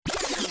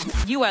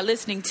You are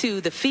listening to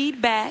the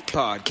Feedback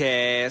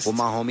Podcast with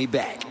my homie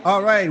Back.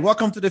 All right,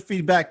 welcome to the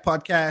Feedback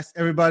Podcast,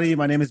 everybody.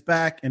 My name is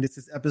Back, and this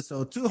is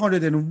episode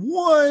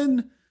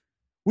 201.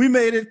 We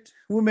made it.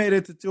 We made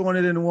it to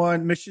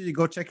 201. Make sure you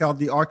go check out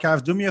the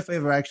archives. Do me a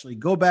favor, actually.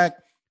 Go back,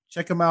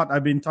 check them out.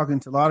 I've been talking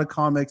to a lot of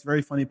comics,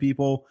 very funny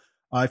people.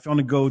 If you want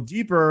to go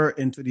deeper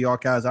into the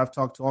archives, I've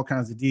talked to all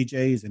kinds of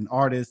DJs and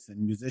artists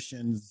and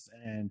musicians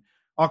and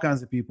all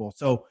kinds of people.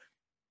 So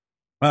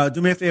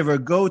do me a favor,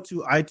 go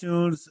to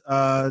iTunes,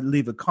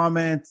 leave a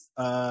comment,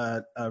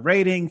 a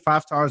rating.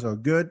 5 stars are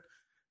good.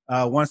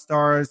 1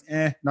 stars,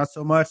 not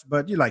so much,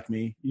 but you like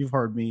me. You've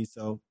heard me,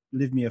 so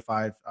leave me a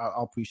 5.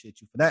 I'll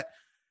appreciate you for that.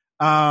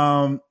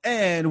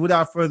 And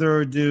without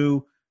further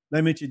ado,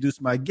 let me introduce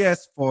my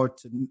guest for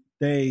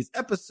today's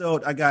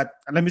episode. Let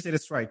me say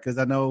this right, because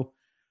I know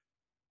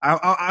I'm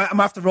going to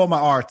have to roll my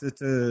R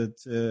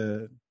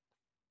to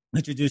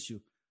introduce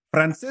you.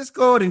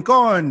 Francisco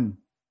Rincon.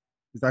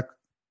 Is that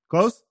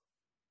close?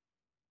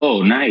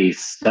 Oh,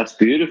 nice. That's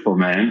beautiful,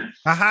 man.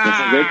 Aha!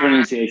 That's a great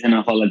pronunciation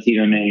of a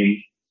Latino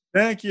name.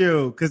 Thank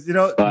you. Because,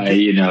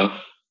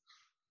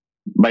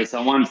 by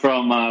someone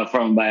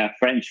by a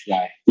French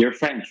guy. You're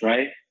French,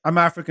 right? I'm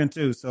African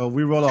too, so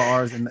we roll our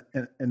R's in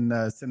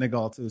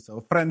Senegal too.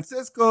 So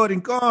Francisco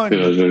Rincon.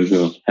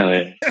 Cool. Hell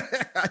yeah.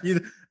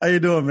 How you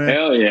doing, man?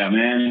 Hell yeah,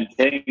 man.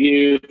 Thank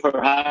you for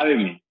having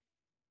me.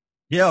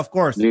 Yeah, of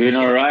course. Doing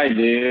all right,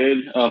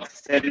 dude.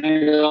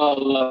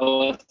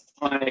 Senegal was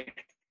my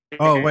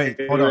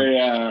hold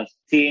on.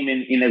 Team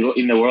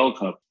in the World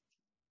Cup.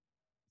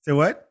 Say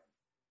what?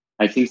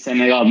 I think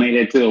Senegal made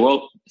it to the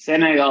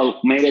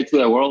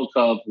World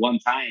Cup one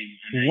time.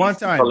 And I used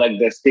to collect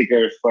the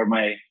stickers for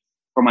my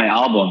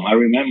album. I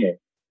remember.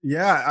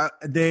 Yeah,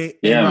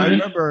 I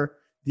remember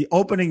the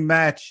opening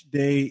match.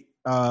 They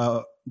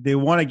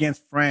won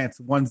against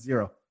France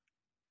 1-0.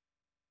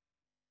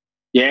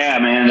 Yeah,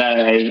 man.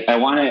 I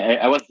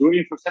was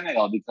rooting for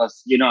Senegal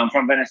because I'm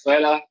from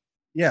Venezuela.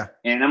 Yeah,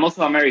 and I'm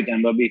also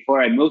American. But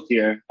before I moved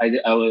here, I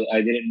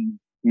didn't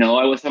know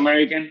I was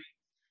American.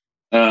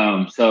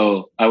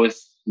 So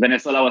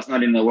Venezuela was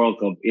not in the World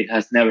Cup. It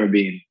has never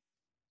been.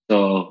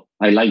 So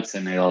I liked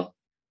Senegal.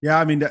 Yeah,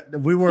 I mean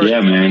we were.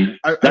 Yeah, man.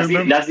 I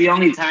that's the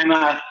only time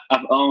I've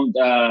owned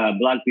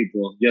black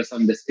people just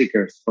on the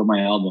stickers for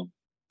my album.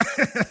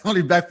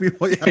 Only black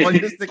people on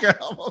your sticker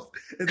album.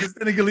 Is the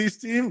Senegalese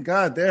team?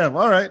 God damn!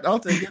 All right, I'll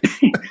take it.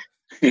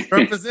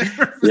 Represent.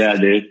 Yeah,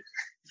 dude.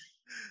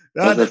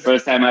 That's the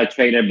first time I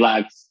traded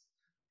blacks.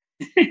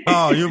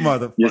 Oh, you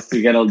motherfucker! Just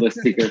to get all the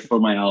stickers for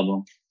my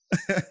album.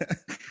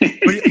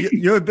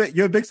 You're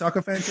a big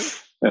soccer fan too?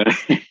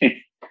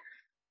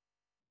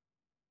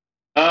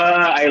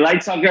 I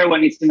like soccer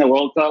when it's in the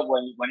World Cup,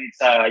 when it's when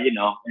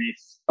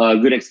it's a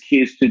good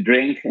excuse to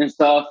drink and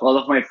stuff. All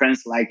of my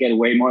friends like it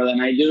way more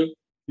than I do.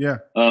 Yeah.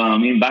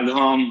 Back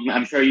home,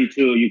 I'm sure you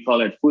too. You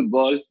call it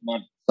football,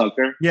 not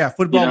soccer. Yeah,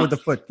 football with the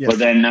foot. Yes. But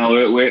then now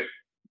we're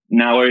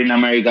in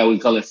America. We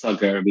call it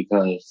soccer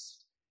because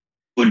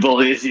football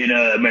is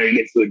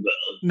American football.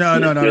 No.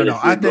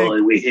 I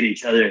think we hit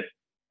each other.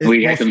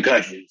 We got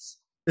concussions.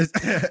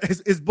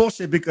 It's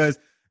bullshit because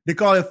they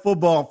call it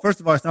football. First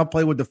of all, it's not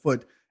played with the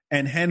foot,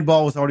 and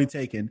handball was already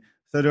taken.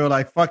 So they were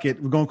like, "Fuck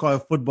it, we're gonna call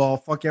it football.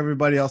 Fuck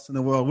everybody else in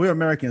the world. We're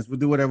Americans. We'll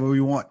do whatever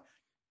we want."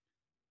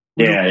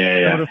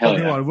 Yeah.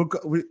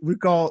 We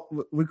call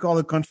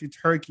the country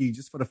Turkey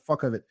just for the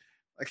fuck of it.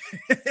 Like,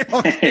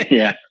 okay.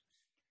 Yeah.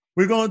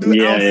 We're gonna do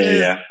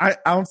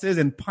ounces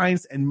and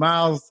pints and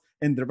miles,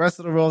 and the rest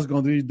of the world is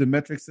gonna do the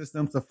metric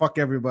system. So fuck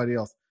everybody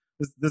else.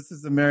 This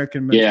is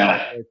American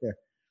mentality right there.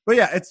 But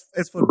yeah, it's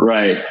football.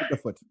 Right.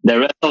 The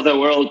rest of the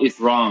world is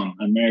wrong.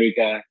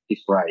 America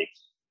is right.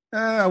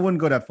 I wouldn't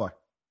go that far.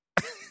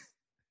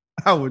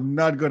 I would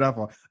not go that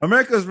far.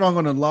 America is wrong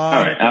on a lot.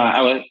 All right.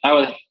 I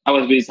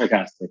was being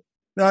sarcastic.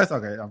 No, it's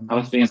okay. I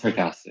was being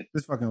sarcastic.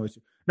 Just fucking with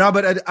you. No,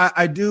 but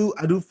I do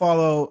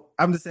follow.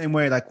 I'm the same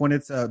way. Like when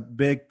it's a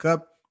big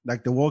cup,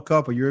 like the World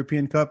Cup or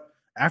European Cup,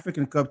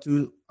 African Cup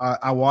too,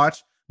 I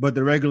watch. But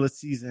the regular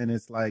season,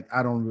 it's like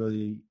I don't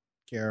really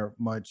care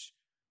much.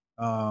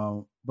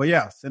 But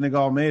yeah,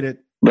 Senegal made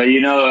it. But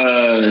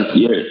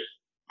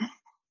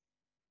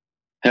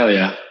hell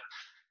yeah.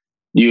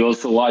 You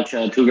also watch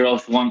Two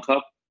Girls, One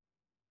Cup?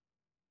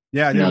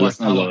 Yeah, I did watch let's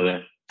not go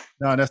there.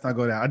 No, let's not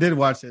go there. I did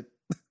watch it.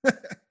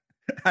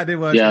 I did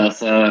watch it. Yeah,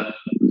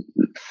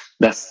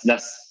 that's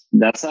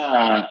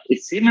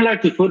it's similar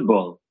to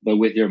football, but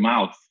with your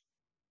mouth.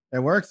 It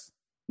works?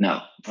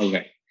 No.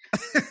 Okay.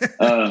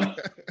 Yeah.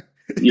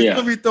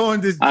 Be throwing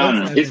this. I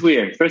don't know. It's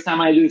weird. First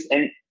time I do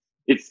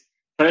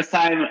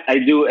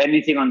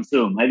anything on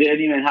Zoom. I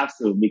didn't even have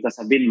Zoom because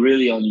I've been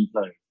really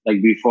unemployed,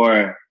 like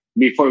before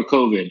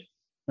COVID.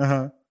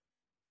 Uh-huh.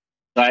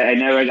 So I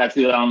never got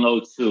to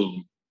download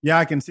Zoom. Yeah,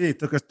 I can see it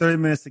took us 30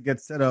 minutes to get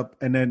set up,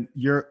 and then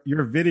your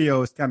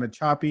video is kind of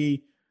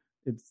choppy.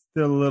 It's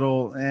still a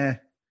little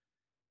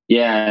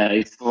Yeah,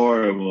 it's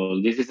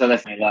horrible. This is a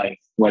life of my life.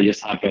 What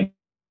just happened?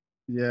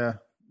 Yeah,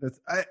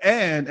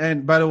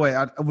 and by the way,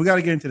 we got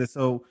to get into this.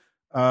 So,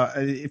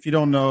 if you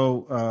don't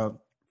know,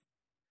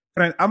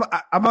 I'm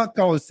gonna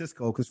call it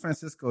Cisco because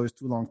Francisco is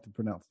too long to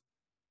pronounce.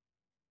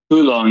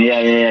 Too long.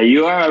 Yeah.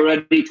 You are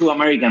already too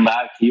American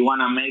back. You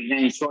want to make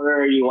names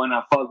shorter. You want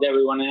to fuck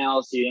everyone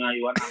else. You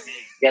want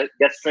to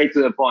get straight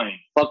to the point.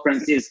 Fuck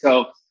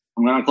Francisco.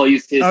 I'm going to call you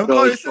I'm Cisco.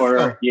 calling It's it Cisco.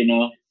 shorter, you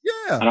know.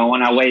 Yeah. I don't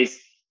want to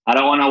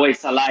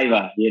waste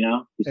saliva, you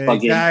know. Just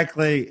fucking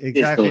Cisco,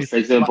 Exactly.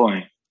 straight to the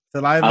point.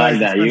 Saliva I like is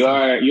that.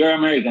 expensive. You're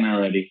American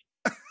already.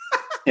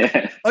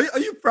 Are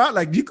you proud?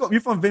 Like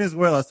you're from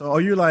Venezuela, so are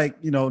you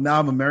like now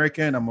I'm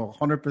American? I'm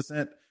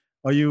 100%.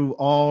 Are you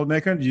all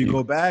American? Do you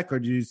go back or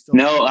do you still?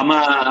 No,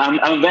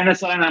 I'm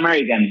Venezuelan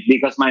American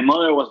because my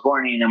mother was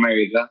born in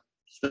America.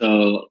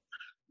 So,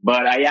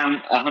 but I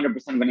am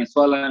 100%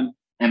 Venezuelan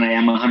and I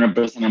am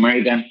 100%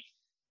 American.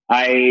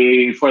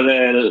 I for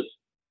the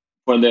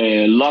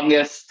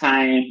longest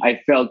time I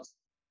felt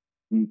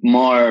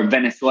more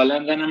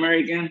Venezuelan than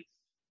American,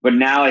 but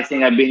now I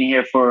think I've been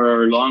here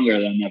for longer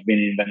than I've been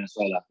in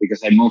Venezuela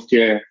because I moved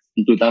here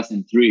in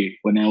 2003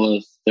 when I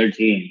was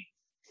 13.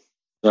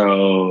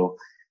 So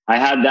I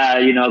had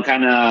that,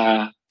 kind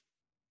of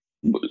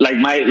like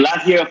my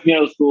last year of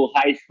middle school,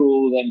 high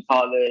school, then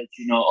college,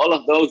 all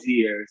of those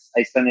years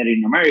I spent it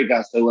in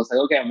America. So it was like,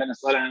 okay, I'm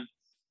Venezuelan,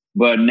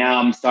 but now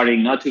I'm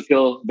starting not to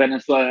feel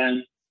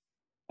Venezuelan.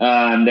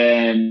 And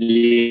then,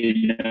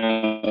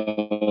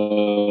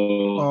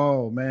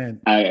 Oh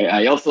man.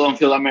 I also don't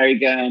feel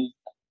American.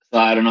 So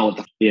I don't know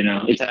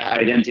it's an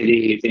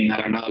identity thing. I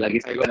don't know. Like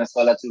if I go to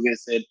Venezuela to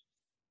visit,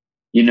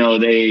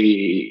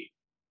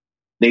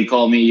 they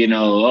call me,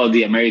 oh,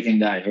 the American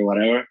guy or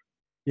whatever.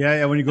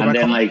 Yeah. When you go And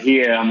back then home. like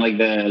here, I'm like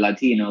the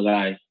Latino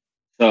guy.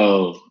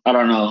 So I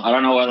don't know. I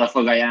don't know what the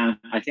fuck I am.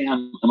 I think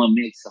I'm a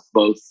mix of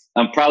both.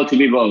 I'm proud to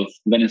be both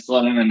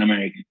Venezuelan and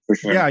American for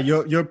sure. Yeah,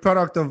 you're a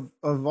product of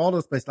all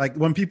those places. Like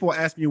when people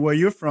ask me where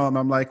you're from,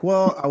 I'm like,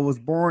 well, I was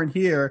born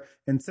here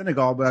in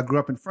Senegal, but I grew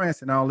up in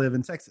France and now I live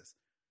in Texas.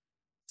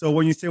 So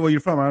when you say where you're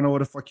from, I don't know what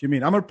the fuck you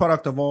mean. I'm a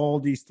product of all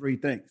these three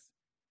things,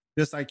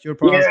 just like you're a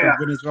product of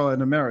Venezuela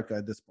and America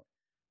at this point.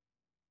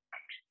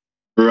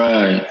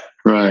 Right.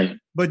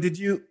 But did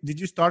you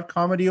start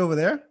comedy over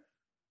there?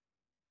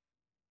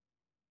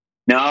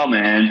 No,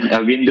 man.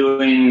 I've been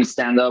doing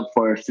stand up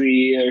for 3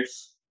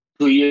 years.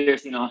 2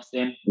 years in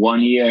Austin,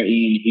 1 year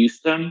in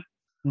Houston.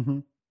 Mm-hmm.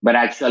 But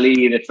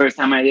actually, the first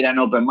time I did an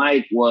open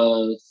mic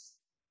was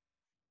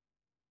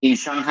in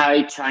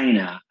Shanghai,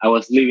 China. I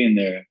was living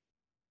there.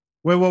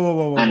 Wait,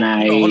 whoa. And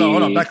hold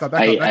on. Back up.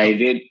 I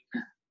did.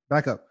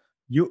 Back up.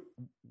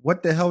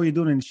 What the hell are you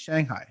doing in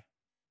Shanghai?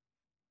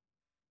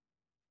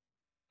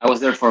 I was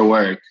there for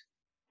work.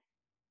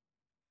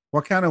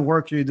 What kind of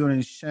work are you doing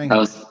in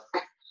Shanghai?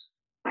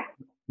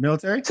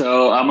 Military?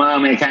 So I'm a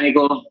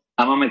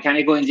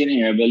mechanical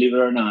engineer, believe it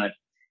or not.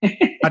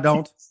 I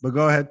don't, but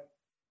go ahead.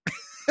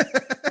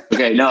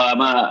 Okay, no,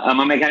 I'm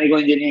a mechanical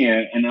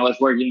engineer, and I was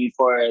working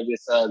for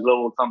this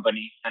global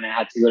company, and I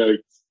had to go to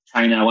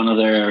China, one of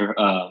their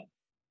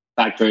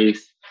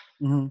factories,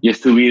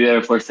 just to be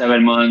there for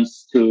 7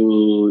 months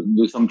to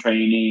do some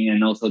training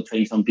and also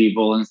train some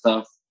people and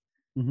stuff,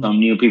 some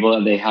new people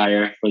that they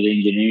hire for the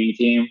engineering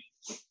team.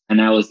 And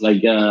I was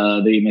like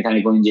the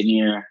mechanical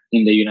engineer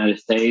in the United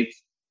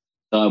States.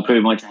 So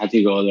pretty much I had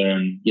to go there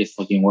and just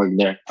fucking work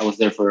there. I was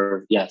there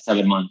for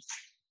 7 months.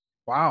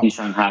 Wow. In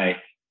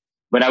Shanghai.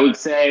 But I would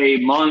say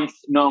month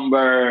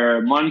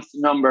number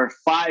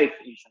 5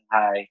 in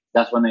Shanghai,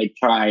 that's when I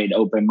tried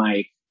open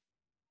mic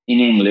in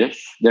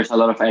English. There's a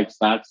lot of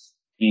expats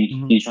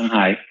in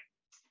Shanghai.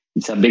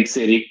 It's a big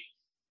city.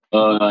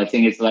 I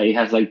think it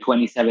has like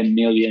 27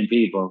 million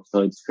people,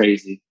 so it's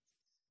crazy.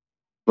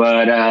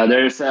 But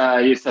there's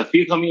just a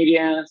few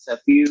comedians, a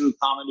few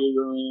comedy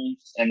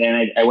rooms, and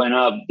then I went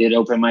up, did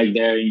open mic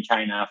there in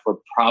China for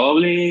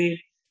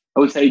probably, I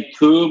would say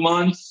 2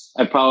 months.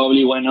 I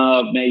probably went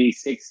up maybe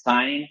 6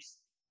 times,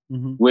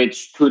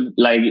 which to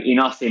like in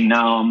Austin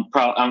now,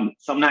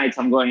 some nights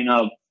I'm going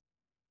up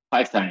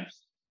 5 times.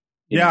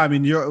 Yeah, I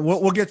mean,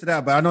 we'll get to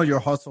that, but I know you're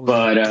hustling.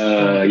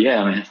 But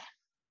yeah, man.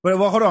 But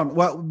well, hold on.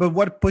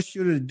 What pushed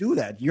you to do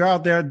that? You're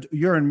out there.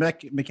 You're in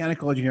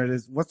mechanical engineer.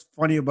 What's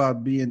funny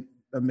about being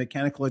a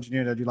mechanical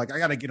engineer that you're like, I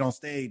got to get on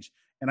stage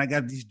and I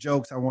got these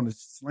jokes I want to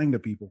sling to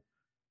people?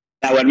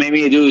 Yeah, what made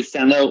me do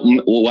stand up?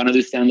 Want to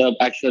do stand up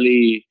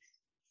actually?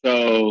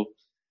 So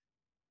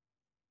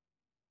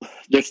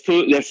there's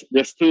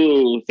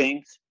two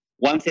things.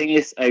 One thing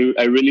is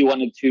I really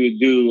wanted to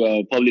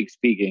do public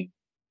speaking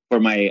for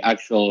my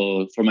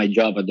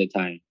job at the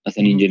time as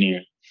an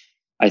engineer.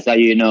 I thought,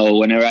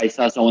 whenever I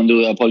saw someone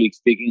do a public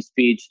speaking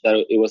speech,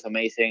 that it was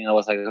amazing. I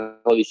was like,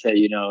 holy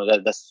shit,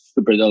 that's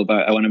super dope.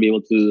 I want to be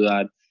able to do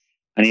that.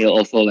 And it'll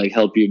also like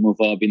help you move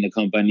up in the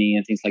company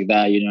and things like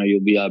that.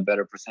 You'll be a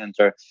better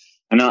presenter.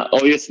 And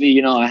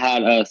obviously, I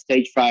had a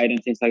stage fright and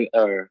things like,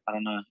 or I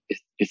don't know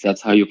if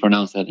that's how you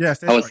pronounce it. Yeah,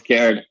 I was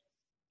scared.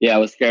 Yeah, I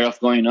was scared of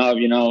going up,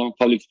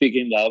 public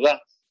speaking, blah, blah.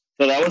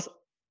 So that was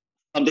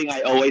something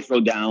I always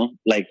wrote down,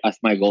 like as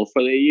my goal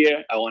for the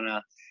year.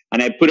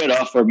 And I put it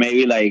off for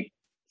maybe like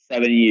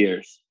 7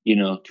 years,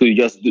 to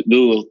just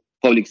do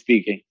public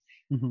speaking.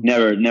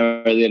 Never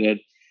did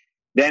it.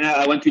 Then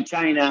I went to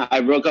China.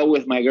 I broke up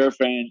with my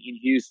girlfriend in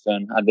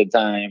Houston at the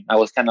time. I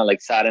was kind of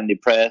like sad and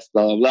depressed,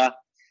 blah, blah, blah.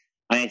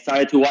 And I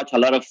started to watch a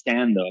lot of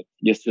stand up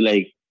just to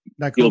like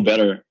Like feel who?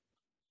 better.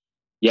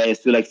 Yeah,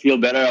 just to like feel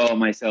better about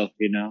myself,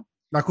 you know.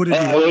 Like who did you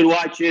I watch? would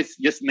watch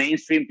just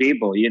mainstream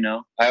people, you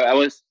know. I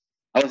was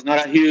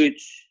not a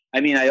huge. I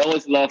mean, I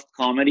always loved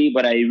comedy,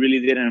 but I really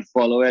didn't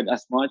follow it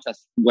as much as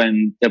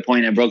when the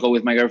point I broke up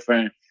with my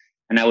girlfriend,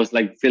 and I was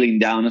like feeling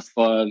down as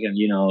fuck and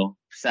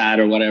sad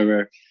or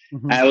whatever.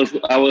 Mhm.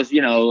 I was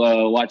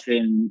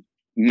watching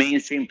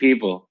mainstream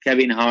people,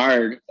 Kevin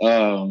Hart,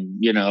 uh,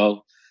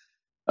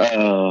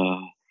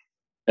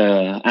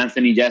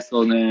 Anthony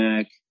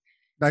Jeselnik,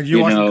 Like you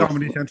you watching know,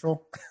 Comedy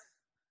Central?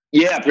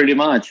 yeah, pretty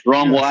much.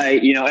 Ron Yeah.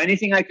 White,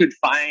 anything I could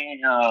find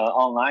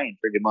online,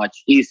 pretty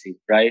much easy,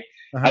 right?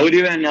 Uh-huh. I would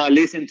even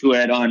listen to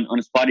it on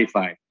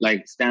Spotify,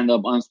 like stand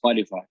up on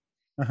Spotify,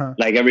 Uh-huh.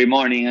 like every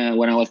morning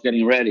when I was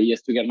getting ready,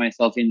 just to get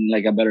myself in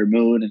like a better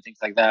mood and things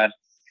like that.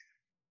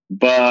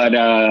 But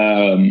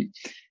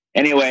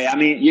anyway, I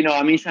mean,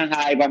 I'm in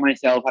Shanghai by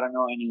myself. I don't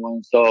know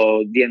anyone,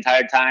 so the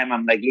entire time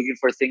I'm like looking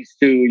for things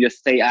to just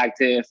stay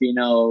active,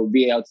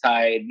 be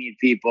outside, meet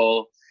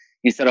people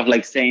instead of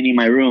like staying in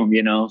my room,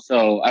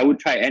 So I would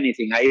try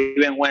anything. I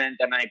even went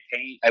and I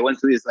paint. I went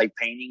to this like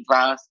painting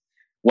class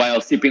while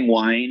sipping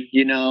wine,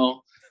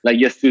 like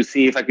just to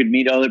see if I could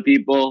meet other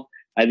people.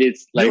 I did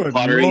You like were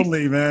pottery.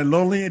 lonely, man.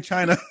 Lonely in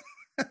China.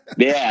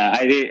 Yeah,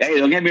 I did. Hey,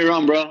 don't get me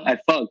wrong, bro. I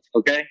fucked,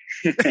 okay?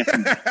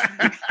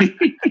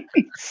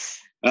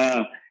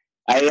 uh,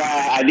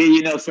 I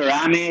did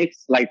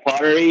ceramics like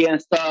pottery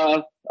and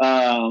stuff.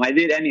 I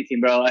did anything,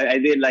 bro. I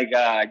did like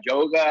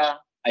yoga.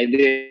 I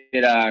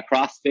did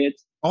CrossFit.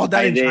 All that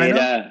I in did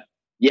China?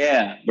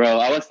 yeah, bro.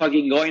 I was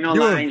fucking going Dude.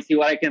 online, see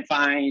what I can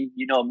find.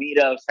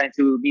 Meetups, trying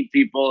to meet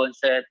people and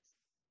shit.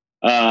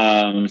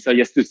 So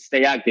just to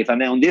stay active. And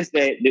then on this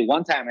day, the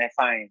one time I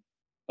find,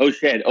 oh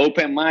shit,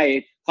 open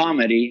mic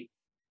comedy,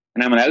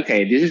 and I'm like,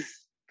 okay, this is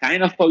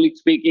kind of public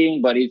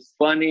speaking, but it's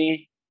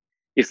funny.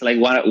 It's like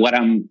what what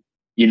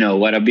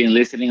I've been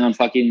listening on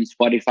fucking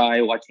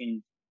Spotify,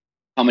 watching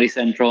Comedy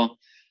Central.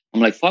 I'm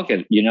like, fuck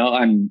it,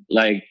 and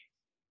like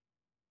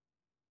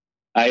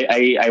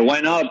I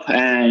went up,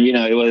 and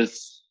it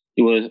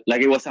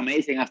was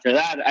amazing. After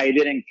that, I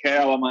didn't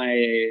care about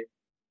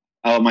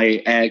my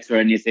ex or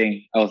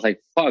anything. I was like,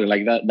 fuck,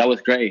 like that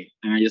was great,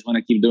 and I just want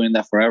to keep doing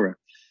that forever.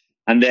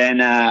 And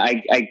then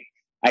I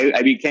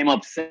became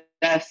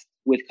obsessed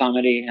with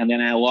comedy, and then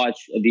I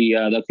watched the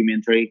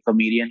documentary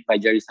Comedian by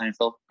Jerry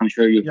Seinfeld. I'm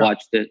sure you've Yeah.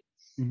 watched it.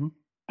 Mm-hmm.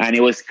 And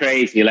it was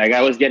crazy. Like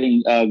I was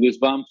getting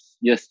goosebumps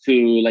just to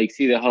like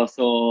see the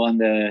hustle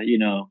and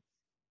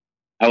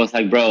I was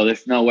like, bro,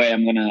 there's no way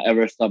I'm gonna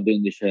ever stop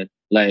doing this shit.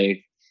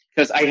 Like,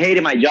 because I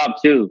hated my job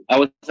too. I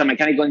was a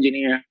mechanical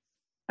engineer,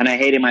 and I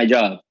hated my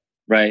job.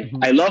 Right.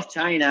 Mm-hmm. I loved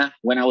China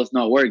when I was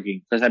not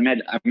working because I met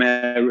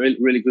really,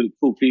 really good,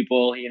 cool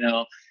people.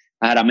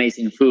 I had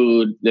amazing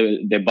food.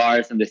 The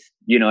bars and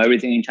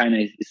everything in China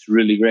is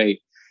really great.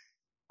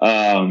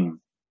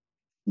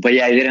 But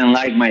yeah,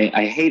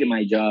 I hated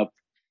my job.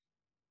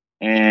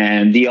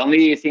 And the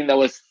only thing that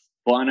was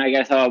fun, I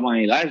guess, about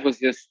my life was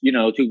just,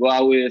 to go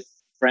out with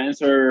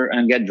friends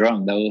and get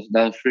drunk. That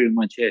was pretty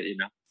much it.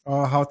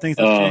 Oh, how things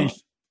have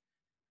changed.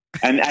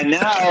 And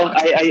now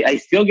I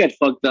still get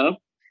fucked up,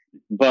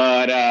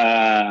 but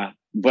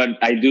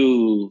I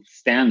do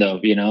stand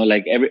up,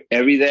 like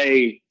every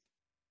day,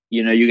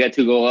 you get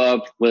to go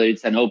up, whether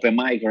it's an open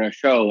mic or a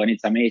show, and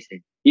it's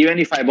amazing. Even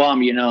if I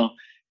bomb,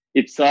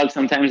 it sucks.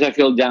 Sometimes I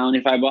feel down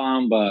if I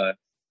bomb, but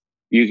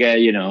you get,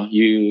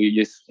 you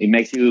just, it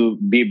makes you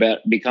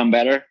become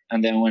better.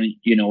 And then when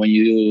you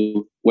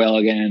do well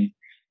again,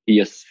 it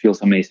just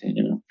feels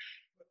amazing,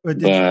 But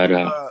did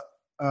you,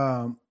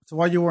 so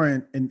while you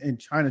were in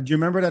China, do you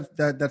remember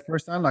that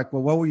first time? Like,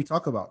 well, what would you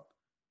talk about?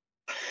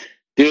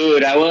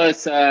 Dude, I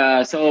was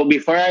so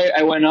before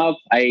I went up,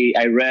 I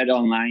read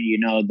online,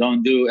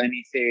 don't do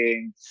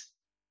anything,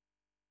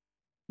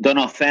 don't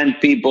offend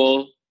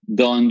people,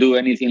 don't do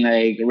anything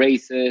like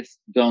racist,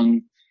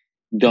 don't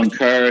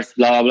curse,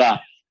 blah blah blah.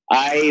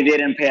 I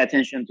didn't pay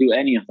attention to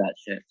any of that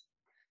shit.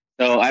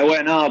 So I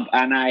went up,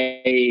 and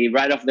I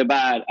right off the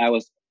bat I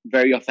was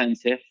very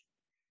offensive.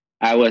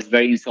 I was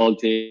very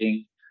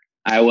insulting.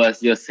 I was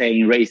just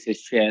saying racist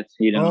shit,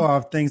 Oh,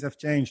 things have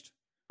changed.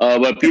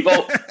 But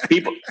people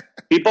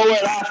were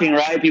laughing,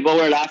 right? People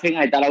were laughing.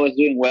 I thought I was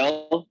doing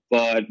well,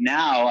 but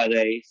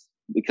nowadays,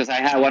 because I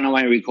had one of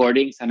my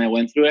recordings and I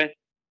went through it,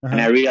 and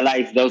I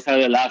realized those are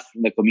the laughs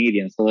from the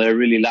comedians, so they're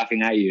really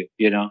laughing at you,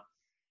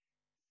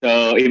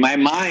 So in my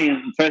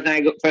mind, first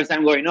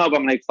time going up,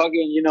 I'm like,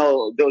 fucking,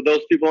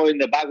 those people in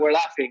the back were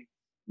laughing.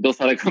 Those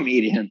are the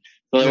comedians.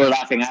 So they were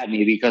laughing at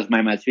me because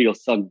my material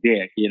sucked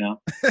dick,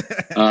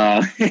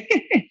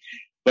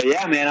 But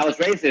yeah, man, I was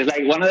racist.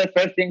 Like one of the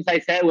first things I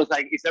said was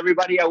like, "Is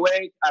everybody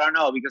awake?" I don't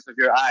know, because of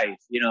your eyes.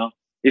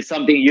 It's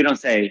something you don't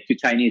say to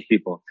Chinese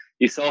people.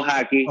 You're so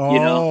hacky.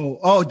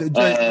 Oh,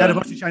 had a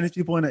bunch of Chinese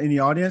people in the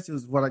audience. It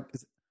was what like.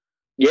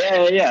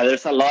 Yeah.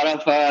 There's a lot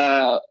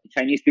of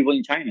Chinese people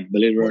in China,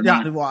 believe it or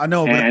Yeah, not. well, I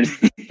know, but And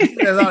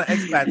there's a lot of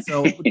expats.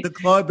 So the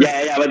club is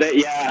a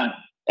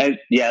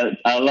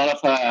lot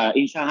of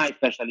in Shanghai,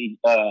 especially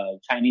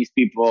Chinese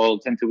people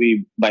tend to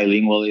be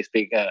bilingual. They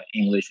speak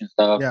English and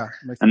stuff, yeah,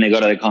 makes and sense. they go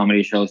to the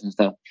comedy shows and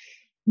stuff.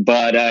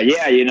 But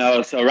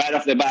so right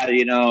off the bat,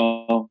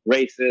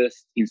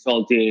 racist,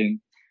 insulting.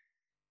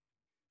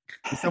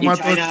 In Someone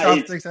throws China,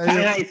 chopsticks at you.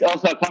 China is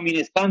also a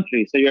communist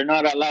country, so you're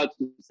not allowed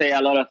to say a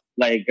lot of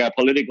like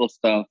political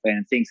stuff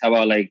and things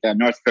about like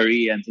North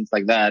Korea and things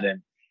like that.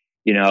 And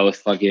I was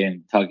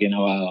fucking talking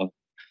about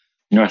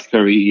North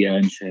Korea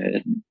and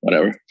shit,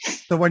 whatever.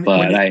 So But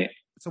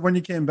when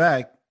you came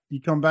back, you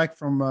come back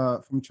from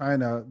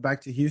China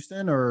back to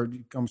Houston, or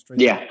you come straight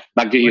back to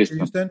back to Houston.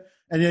 Houston,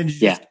 and then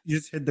Yeah. you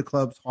just hit the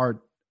clubs hard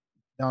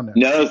down there.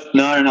 No.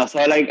 So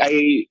I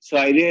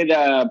did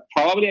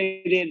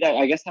probably I did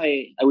I guess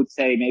I would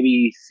say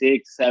maybe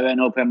 6, 7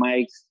 open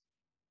mics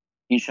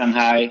in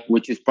Shanghai,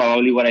 which is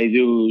probably what I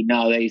do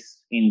nowadays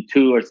in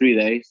 2 or 3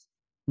 days.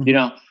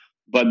 Mhm.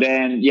 But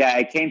then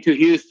I came to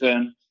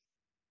Houston,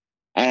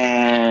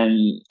 and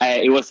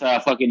it was a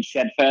fucking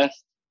shit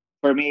fest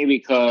for me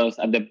because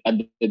at the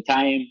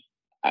time,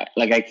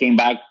 I came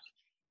back,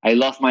 I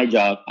lost my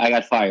job, I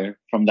got fired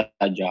from that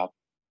job.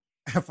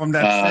 From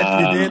that set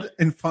you did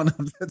in front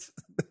of the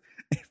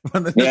I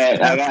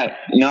staff. got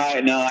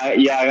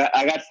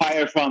I got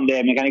fired from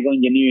the mechanical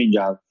engineering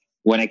job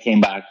when I came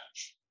back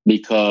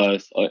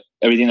because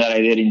everything that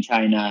I did in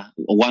China.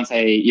 Once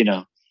I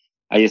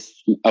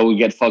would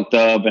get fucked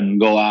up and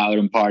go out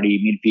and party,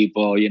 meet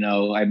people.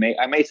 I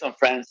made some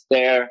friends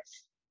there,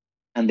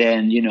 and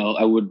then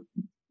I would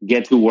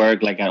get to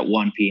work like at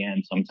 1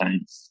 p.m.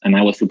 sometimes, and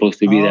I was supposed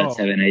to be there at Oh,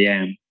 7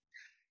 a.m.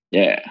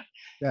 Yeah,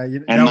 yeah,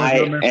 and that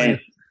was not meant for you.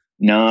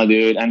 no,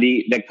 dude, and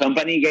the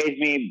company gave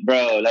me,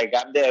 bro, like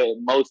I'm the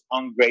most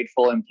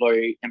ungrateful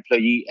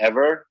employee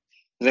ever.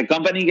 The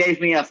company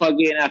gave me a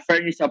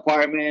furnished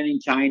apartment in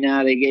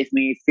China. They gave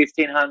me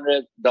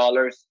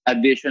 $1,500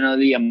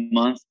 additionally a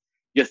month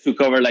just to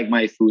cover like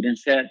my food and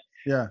shit.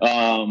 Yeah.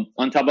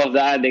 On top of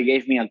that, they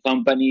gave me a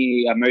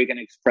company American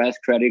Express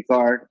credit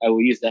card. I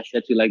would use that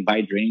shit to like buy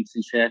drinks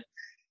and shit.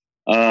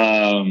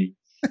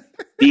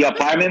 The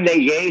apartment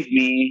they gave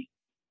me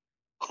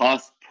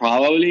cost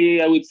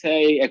probably, I would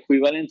say,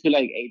 equivalent to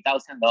like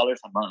 $8,000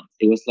 a month.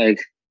 It was like,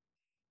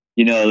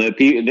 the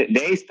people,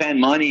 they spend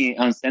money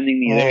on sending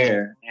me Oh,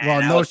 there, well,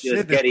 and I no was just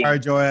shit. They getting,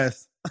 fired your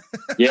ass.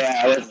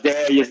 I was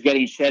there just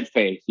getting shed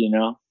faced.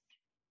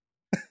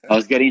 I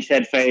was getting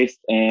shed faced,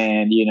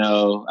 and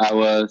I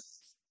was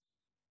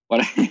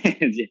what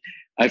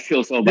I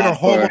feel so You're a bad for.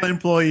 horrible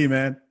employee,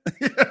 man.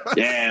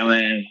 Yeah,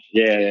 man.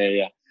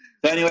 Yeah.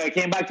 So anyway, I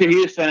came back to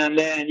Houston, and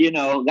then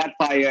got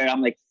fired.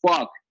 I'm like,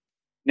 fuck.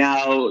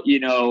 Now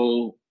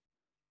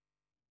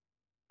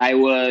I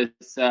was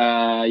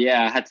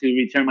I had to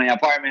return my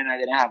apartment. I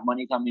didn't have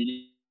money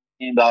coming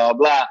in. Blah blah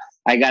blah.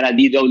 I got a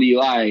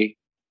DWI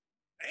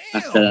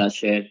after Damn. that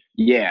shit.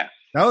 Yeah.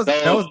 That was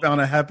So bound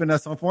to happen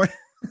at some point.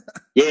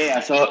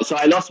 so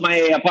I lost my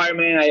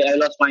apartment. I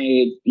lost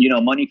my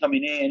money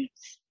coming in.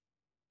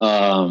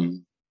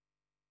 Um,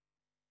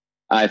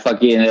 I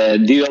fucking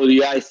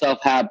DWI stuff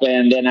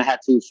happened. Then I had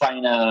to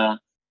find a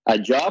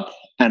job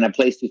and a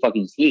place to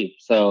fucking sleep.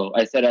 So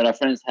I stayed at a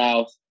friend's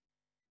house.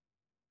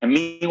 And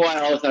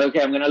meanwhile, I was like,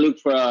 okay, I'm gonna look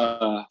for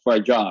a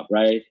job,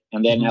 right?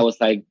 And then I Mhm. was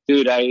like,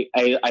 dude, I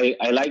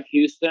like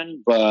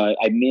Houston, but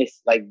I miss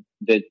like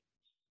the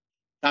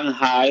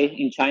Shanghai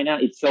in China.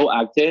 It's so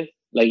active.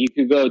 Like you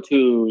could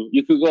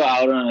go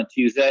out on a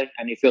Tuesday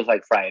and it feels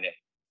like Friday.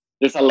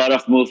 There's a lot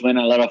of movement,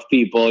 a lot of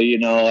people,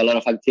 a lot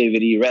of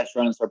activity.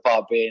 Restaurants are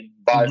popping,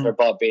 bars are Mhm.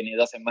 popping. It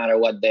doesn't matter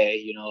what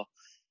day.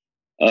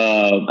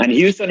 And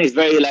Houston is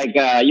very like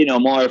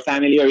more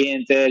family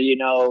oriented,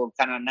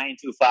 kind of 9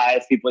 to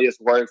 5. People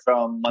just work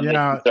from Monday to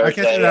Yeah, I can't say that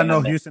Thursday, I and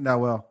know then Houston that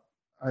well.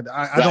 I don't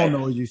right.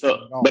 know So, Houston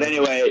at all. but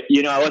anyway,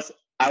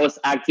 I was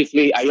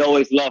actively. I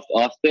always loved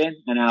Austin,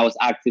 and I was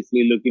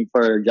actively looking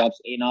for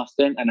jobs in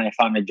Austin, and I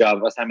found a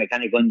job as a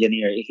mechanical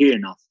engineer here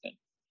in Austin.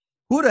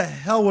 Who the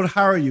hell would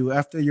hire you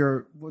after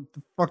what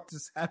the fuck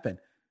just happened?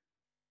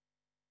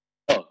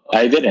 Oh,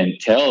 I didn't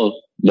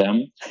tell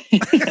them. I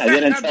didn't They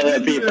tell the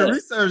didn't do their people.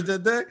 research,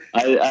 did they?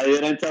 I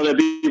didn't tell the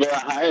people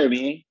that hire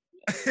me.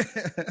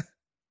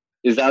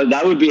 Is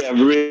that would be a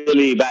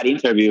really bad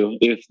interview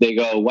if they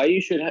go, why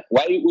we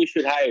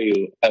should hire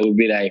you? I would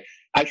be like,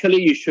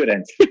 actually you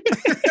shouldn't.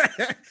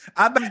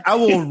 I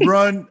will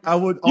run. I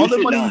would all You the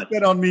should money you not.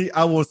 spend on me.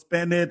 I will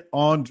spend it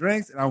on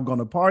drinks, and I'm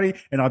gonna party,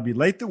 and I'll be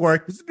late to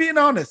work. Just being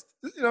honest.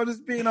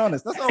 Just being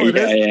honest. That's all it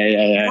is.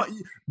 Yeah.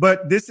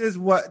 But this is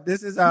what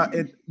this is how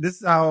it. This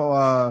is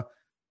how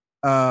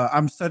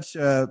I'm such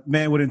a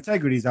man with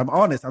integrities. I'm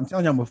honest. I'm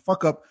telling you, I'm a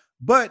fuck up.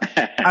 But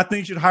I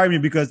think you should hire me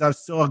because I'm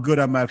so good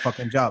at my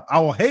fucking job.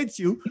 I will hate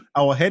you.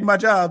 I will hate my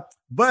job,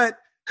 but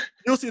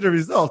you'll see the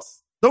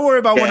results. Don't worry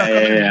about when I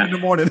come in the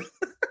morning.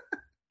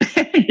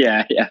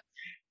 Yeah.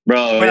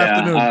 Bro, Or yeah.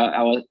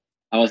 afternoon.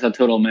 I was a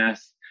total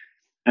mess.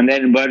 And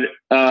then, but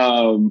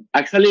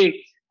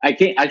actually, I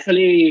came.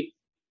 Actually,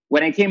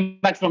 when I came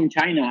back from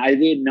China, I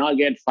did not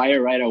get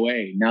fired right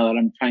away. Now that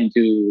I'm trying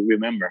to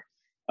remember,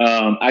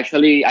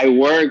 actually, I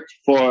worked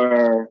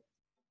for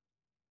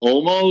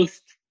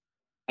almost,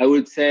 I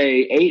would say,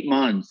 8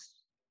 months.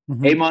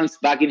 Mhm. 8 months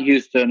back in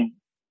Houston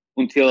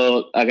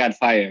until I got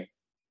fired.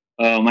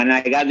 And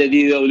I got the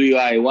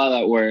DWI while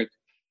at work.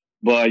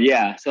 But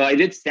yeah, so I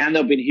did stand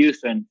up in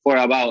Houston for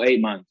about 8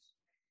 months,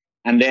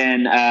 and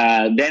then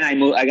I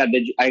moved. I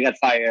got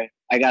fired.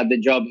 I got the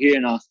job here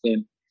in Austin,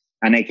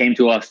 and I came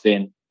to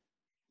Austin.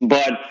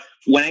 But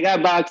when I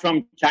got back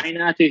from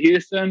China to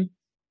Houston,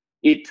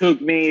 it took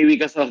me,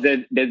 because of the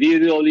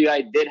DWI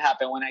did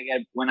happen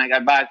when I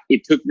got back.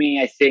 It took me,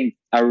 I think,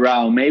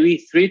 around maybe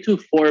 3 to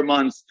 4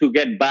 months to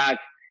get back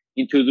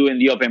into doing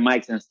the open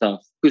mics and stuff,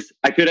 because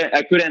I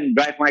couldn't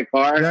drive my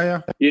car.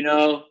 Yeah. You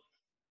know,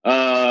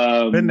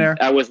 Been there.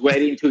 I was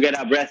waiting to get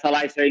a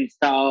breathalyzer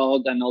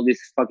installed and all this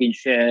fucking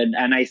shit,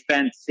 and I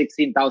spent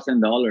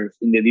 $16,000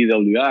 in the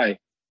DWI.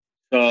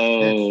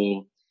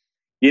 So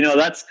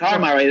that's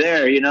karma right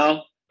there.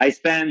 I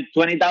spent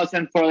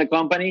 20,000 for the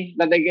company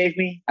that they gave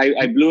me.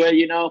 I blew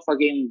it.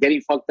 Fucking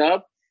getting fucked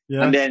up.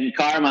 Yeah. And then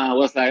karma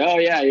was like, oh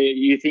yeah,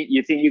 you think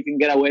you can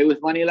get away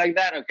with money like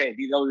that? Okay,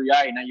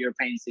 DWI, now you're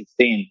paying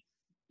 16.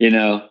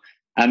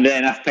 And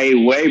then I've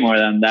paid way more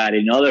than that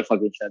in other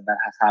fucking shit that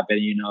has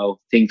happened.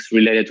 Things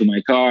related to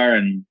my car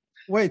and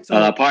Wait,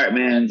 so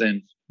apartments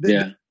and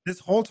this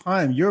whole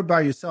time you're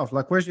by yourself.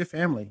 Like, where's your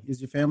family? Is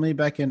your family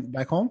back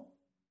home?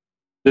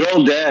 They're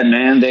all dead,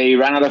 man. They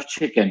ran out of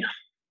chicken.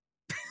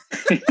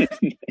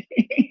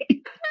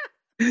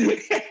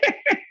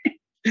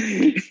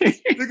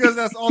 Because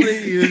that's all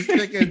they eat is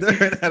chicken. They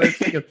ran out of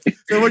chicken.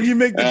 So when you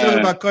make the joke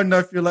about cutting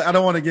off, you're like, I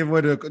don't want to give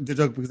away the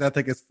joke because I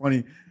think it's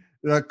funny.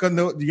 You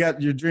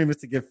got your dream is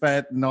to get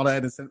fat and all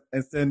that,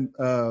 and send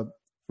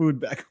food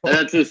back home.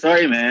 That's a true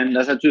story, man.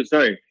 That's a true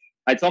story.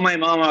 I told my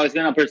mom I was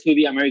gonna pursue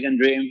the American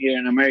dream here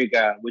in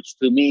America, which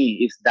to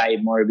me is die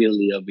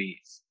morbidly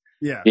obese.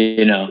 Yeah.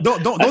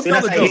 Don't tell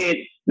the joke.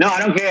 No, I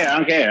don't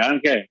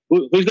care.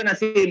 Who's gonna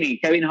see me?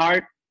 Kevin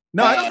Hart?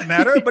 No, it doesn't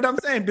matter. But I'm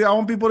saying, dude, I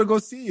want people to go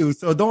see you.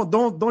 So don't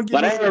give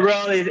whatever,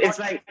 bro. It's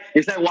like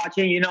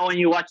watching. When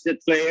you watch the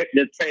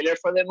trailer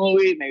for the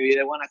movie, maybe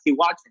they want to keep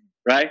watching,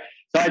 right?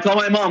 So I told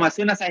my mom, as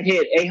soon as I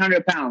hit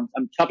 800 pounds,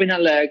 I'm chopping a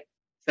leg,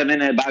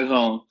 sending it back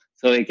home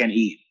so they can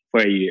eat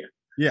for a year.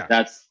 Yeah,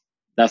 that's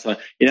what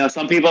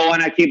Some people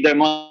want to keep their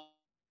money.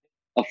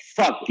 Oh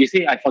fuck! You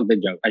see, I fucked the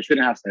joke. I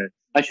shouldn't have said it.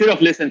 I should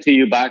have listened to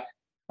you back.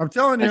 I'm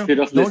telling you,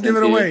 don't give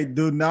it away.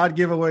 Do not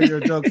give away your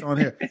jokes on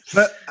here.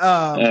 But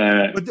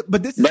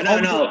this is. But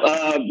no.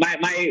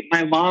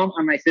 My mom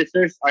and my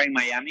sisters are in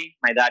Miami.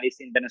 My dad is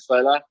in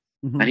Venezuela,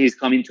 and he's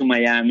coming to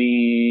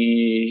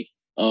Miami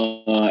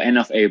end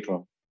of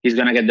April. He's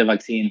gonna get the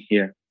vaccine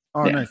here.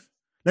 Oh, yeah. Nice.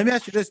 Let me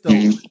ask you this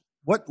though: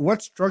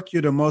 what struck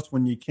you the most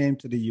when you came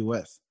to the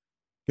U.S.?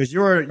 Because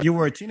you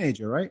were a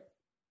teenager, right?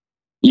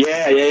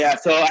 Yeah.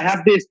 So I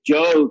have this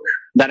joke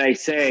that I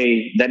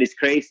say that is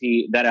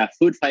crazy, that a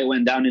food fight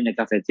went down in the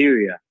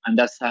cafeteria, and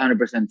that's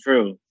 100%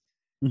 true.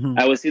 Mm-hmm.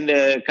 I was in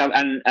the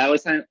and I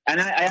was and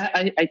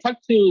I've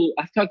talked to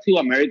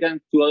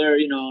Americans, to other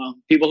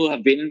people who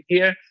have been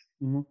here,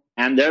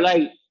 and they're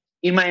like,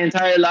 in my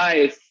entire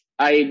life,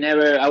 I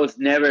was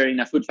never in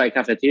a food fight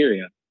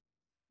cafeteria.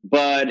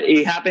 But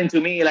it happened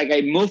to me. Like, I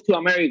moved to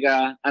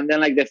America, and then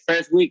like the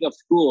first week of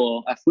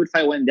school, a food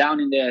fight went down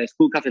in the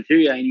school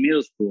cafeteria in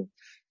middle school.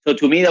 So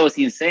to me, that was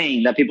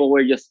insane that people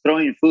were just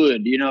throwing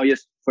food,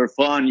 just for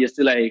fun, just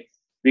to like,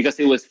 because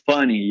it was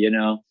funny,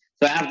 So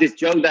I have this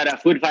joke that a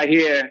food fight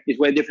here is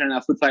way different than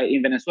a food fight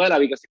in Venezuela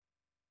because.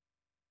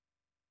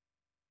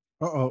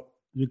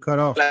 You cut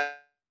off.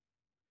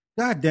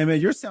 God damn it,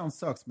 your sound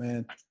sucks,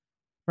 man.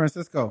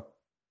 Francisco.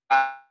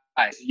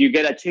 You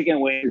get a chicken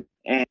wing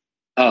and.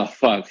 Oh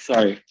fuck!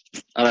 Sorry,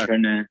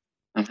 internet.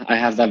 I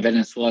have that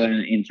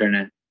Venezuelan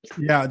internet.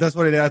 Yeah, that's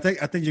what it is. I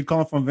think you're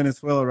calling from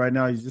Venezuela right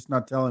now. You're just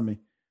not telling me.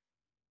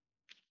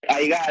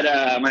 I got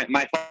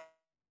my.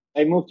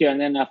 I moved here,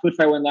 and then a food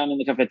fight went down in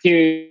the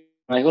cafeteria.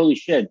 Like, holy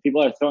shit!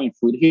 People are throwing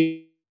food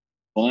here.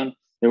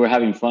 They were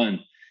having fun.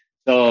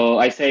 So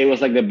I say it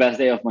was like the best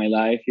day of my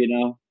life.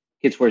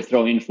 Kids were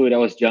throwing food. I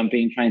was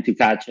jumping, trying to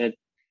catch it.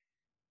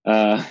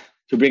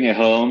 To bring it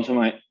home.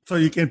 So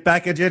you can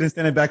package it and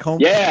send it back home?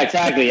 Yeah,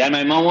 exactly. And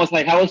my mom was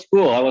like, how was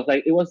school? I was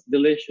like, it was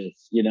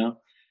delicious,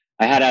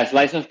 I had a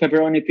slice of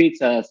pepperoni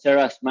pizza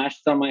Sarah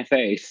smashed on my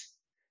face.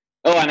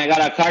 Oh, and I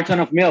got a carton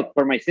of milk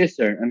for my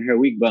sister and her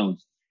weak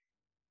bones.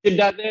 Did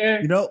that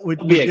there? We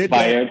did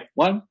expired. That.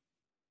 What?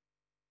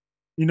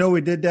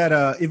 We did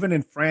that even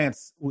in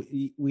France.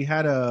 We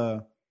had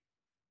a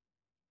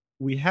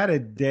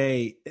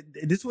day.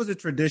 This was a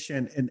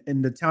tradition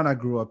in the town I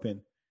grew up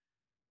in.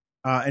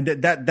 And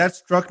that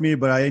struck me,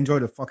 but I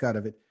enjoyed the fuck out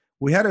of it.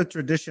 We had a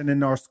tradition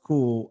in our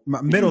school,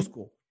 middle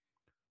school,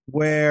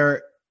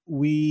 where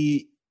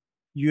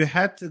you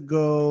had to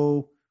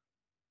go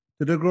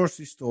to the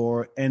grocery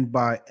store and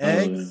buy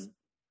eggs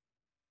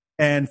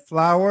and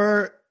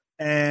flour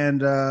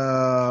and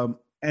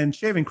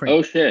shaving cream.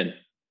 Oh shit!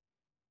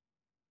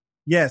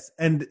 Yes,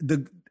 and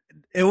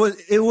It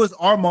was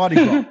our Mardi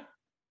Gras.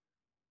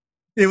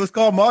 It was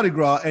called Mardi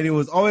Gras, and it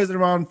was always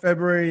around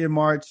February and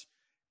March.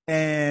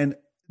 And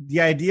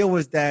the idea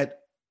was that,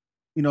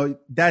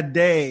 that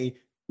day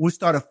we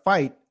start a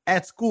fight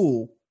at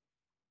school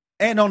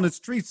and on the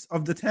streets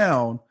of the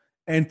town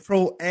and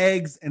throw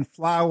eggs and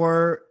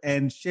flour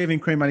and shaving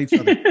cream at each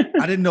other.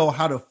 I didn't know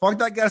how the fuck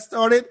that got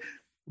started,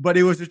 but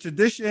it was a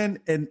tradition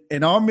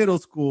in our middle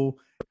school.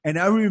 And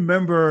I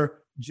remember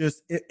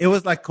it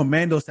was like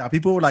commando style.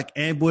 People would like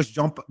ambush,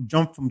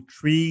 jump from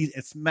trees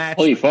and smash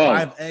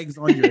 5 eggs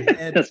on your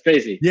head. That's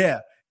crazy. Yeah.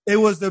 It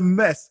was the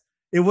mess.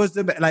 It was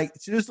like,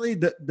 seriously,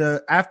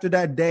 the after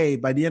that day,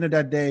 by the end of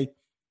that day,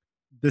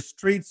 the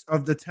streets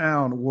of the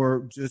town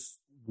were just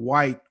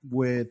white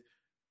with,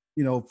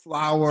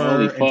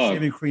 flour and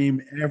shaving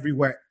cream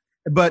everywhere.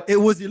 But it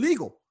was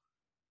illegal.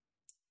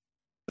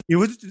 It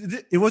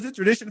was a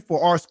tradition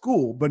for our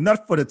school, but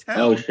not for the town.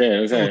 Oh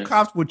shit! Okay. So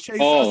cops would chase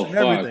us and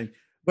everything.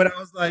 But I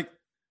was like,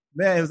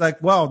 man, it was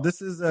like, wow,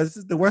 this is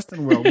the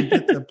Western world. We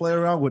get to play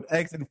around with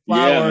eggs and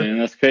flour. Yeah, man,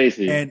 that's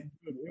crazy. And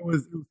it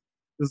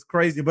was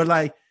crazy. But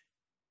like,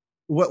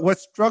 what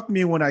struck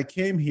me when I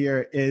came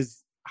here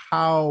is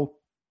how,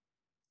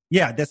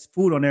 there's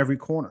food on every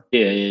corner.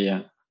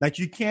 Yeah. Like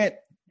you can't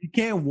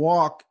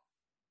walk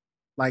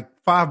like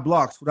 5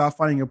 blocks without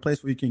finding a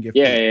place where you can get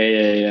food.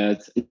 Yeah.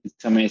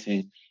 It's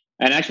amazing.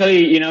 And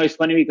actually, it's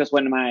funny because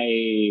when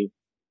I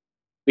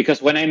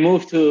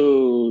moved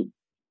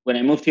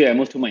here, I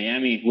moved to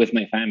Miami with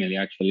my family,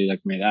 actually,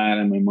 like my dad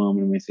and my mom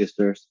and my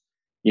sisters,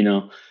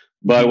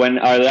 But when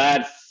our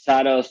dad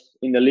sat us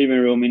in the living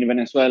room in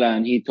Venezuela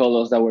and he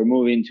told us that we're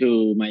moving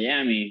to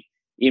Miami,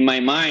 in my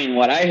mind,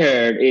 what I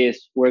heard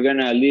is we're going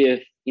to live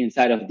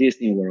inside of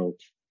Disney World.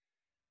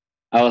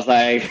 I was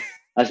like,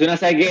 as soon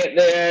as I get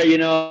there,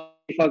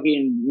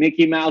 fucking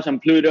Mickey Mouse and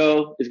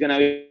Pluto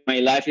my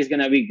life is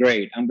going to be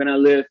great. I'm going to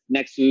live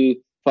next to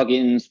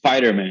fucking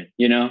Spider-Man,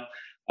 I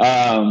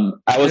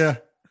was,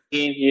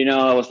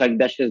 I was like,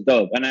 that's just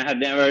dope. And I had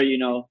never,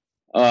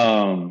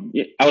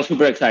 I was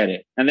super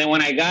excited. And then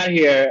when I got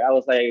here, I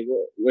was like,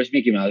 where's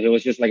Mickey Mouse? It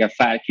was just like a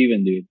fat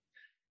Cuban dude,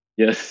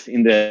 just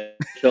in the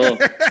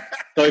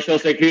social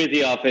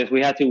security office.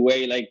 We had to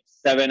wait like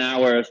 7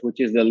 hours, which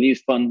is the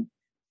least fun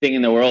thing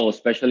in the world,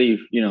 especially,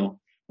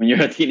 when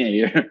you're a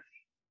teenager.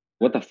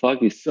 What the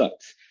fuck? It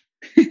sucks.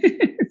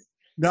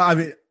 No, I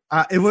mean,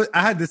 I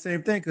had the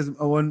same thing because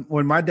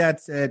when my dad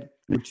said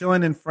we're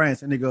chilling in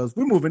France and he goes,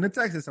 we're moving to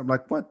Texas. I'm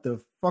like, what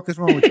the fuck is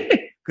wrong with you?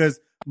 Because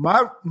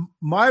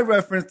my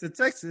reference to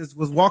Texas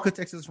was Walker,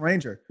 Texas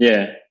Ranger.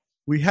 Yeah.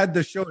 We had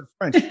the show in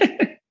French.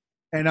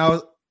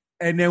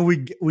 and then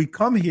we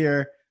come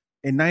here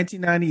in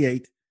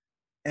 1998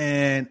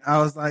 and I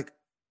was like,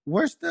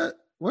 where's the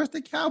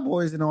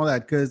cowboys and all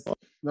that? Because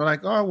they're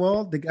like, oh,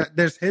 well,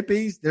 there's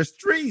hippies, there's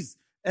trees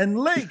and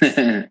lakes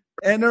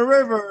and a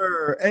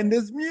river and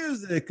there's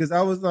music. Because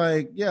I was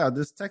like, yeah,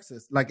 this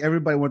Texas. Like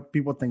everybody, when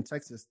people think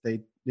Texas, they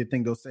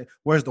think they'll say,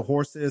 where's the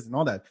horses and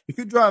all that. If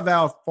you drive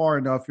out far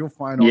enough, you'll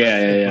find all that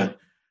shit. Yeah. But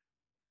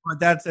my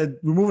dad said,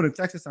 we're moving to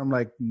Texas. I'm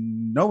like,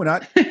 no, we're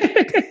not.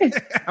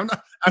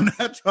 I'm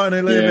not trying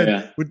to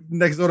live with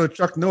next door to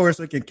Chuck Norris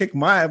so he can kick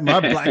my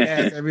black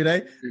ass every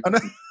day. I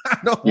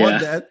don't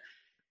want that.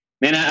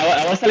 Man,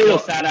 I was a little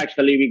sad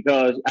actually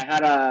because I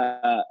had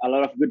a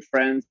lot of good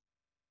friends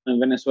in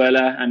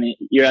Venezuela, and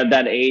you're at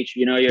that age,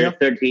 you're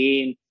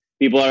 13.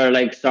 People are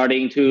like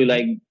starting to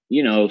like,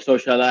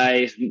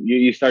 socialize.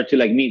 You start to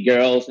like meet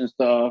girls and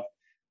stuff.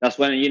 That's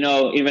when,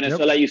 in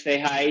Venezuela, you say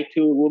hi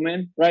to a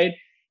woman, right?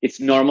 It's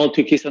normal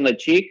to kiss on the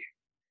cheek.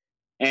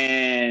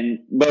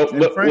 But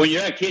when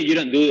you're a kid, you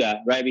don't do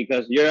that, right?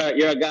 Because you're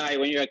a guy.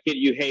 When you're a kid,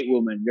 you hate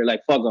women. You're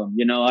like, fuck them.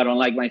 I don't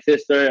like my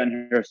sister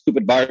and her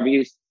stupid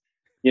Barbies.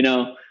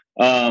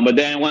 But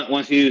then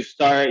once you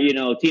start,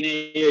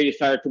 teenager, you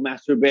start to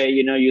masturbate.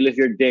 You lift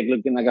your dick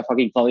looking like a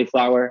fucking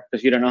cauliflower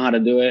because you don't know how to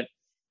do it.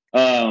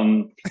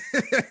 So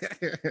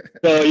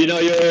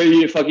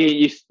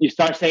you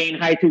start saying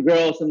hi to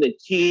girls on the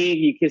cheek.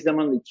 You kiss them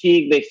on the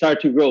cheek. They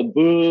start to grow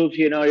boobs.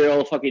 You're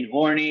all fucking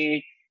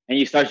horny. And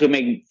you start to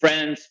make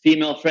friends,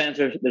 female friends.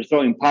 They're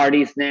throwing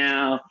parties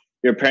now.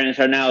 Your parents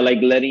are now like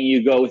letting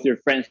you go with your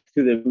friends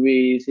to the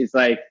movies. It's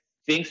like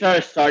things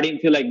are starting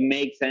to like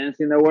make sense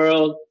in the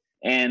world.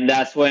 And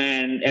that's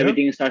when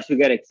everything starts to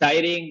get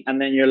exciting. And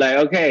then you're like,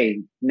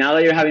 okay, now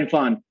that you're having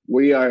fun,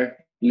 we are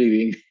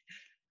leaving.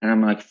 And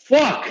I'm like,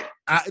 fuck.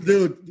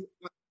 Dude,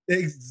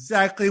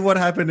 exactly what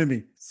happened to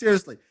me.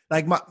 Seriously.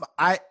 Like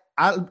I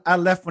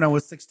left when I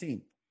was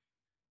 16.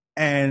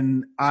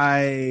 And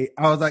I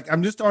was like,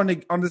 I'm just starting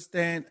to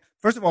understand.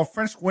 First of all,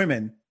 French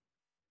women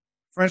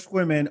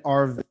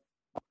are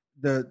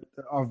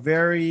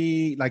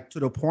very like to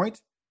the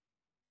point.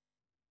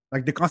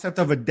 Like the concept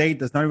of a date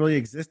does not really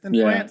exist in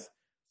France.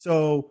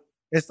 So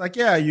it's like,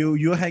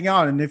 you hang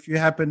out, and if you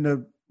happen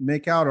to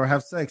make out or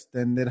have sex,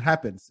 then it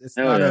happens. It's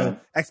not an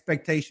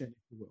expectation,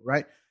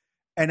 right?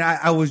 And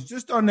I was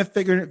just starting to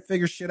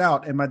figure shit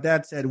out. And my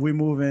dad said, we're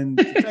moving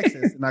to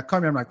Texas. And I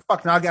come here, I'm like,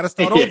 fuck, now I got to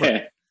start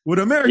over. with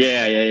Americans.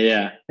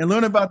 Yeah. And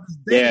learn about this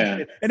dating Yeah.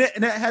 shit.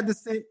 And I had the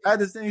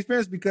same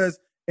experience because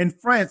in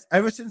France,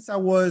 ever since I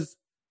was,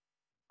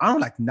 I don't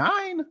know, like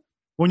 9,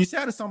 when you say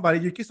hi to somebody,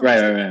 you kiss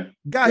somebody, Right.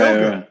 guy or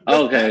girl. Right.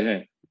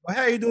 Okay. Well,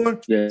 how you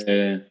doing?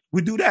 Yeah.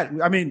 We do that.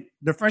 I mean,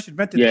 the French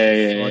invented it.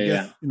 so I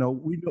guess,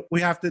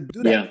 we have to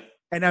do that. Yeah.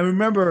 And I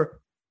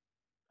remember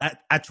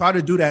I tried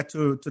to do that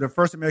to the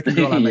first American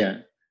girl I met.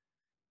 Yeah.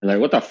 Like,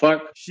 what the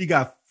fuck? She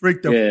got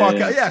freaked the fuck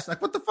out. Yeah, she's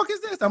like, what the fuck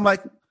is this? I'm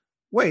like,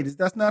 wait,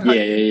 that's not how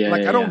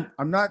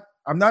I'm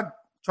not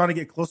trying to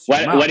get close to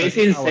your mouth. What is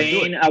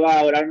insane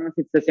about, I don't know if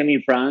it's the same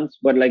in France,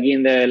 but like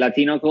in the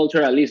Latino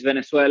culture, at least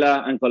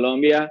Venezuela and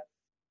Colombia,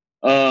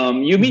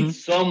 you meet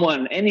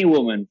someone, any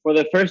woman, for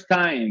the first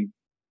time,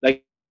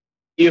 like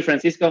you,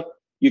 Francisco,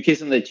 you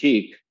kiss on the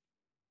cheek.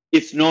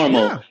 It's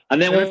normal. Yeah,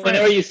 and then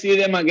whenever you see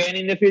them again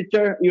in the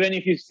future, even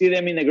if you see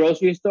them in the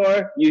grocery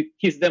store, you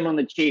kiss them on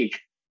the cheek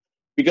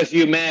because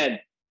you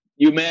met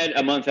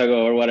a month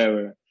ago or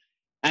whatever.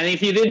 And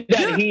if you did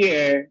that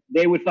here,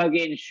 they would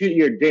fucking shoot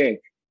your dick.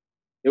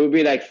 It would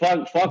be like,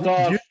 fuck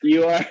off,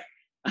 you are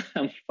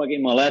a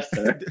fucking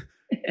molester.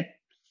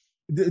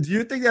 Do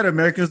you think that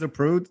Americans are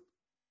prude?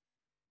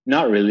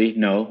 Not really,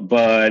 no.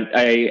 But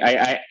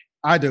I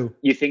do.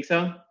 You think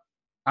so?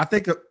 I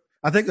think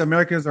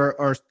Americans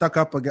are stuck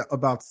up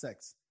about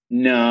sex.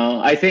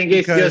 No, I think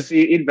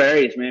it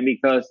varies, man,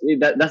 because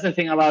that's the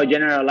thing about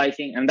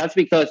generalizing. And that's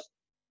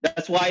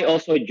why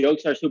also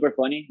jokes are super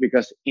funny,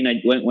 because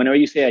whenever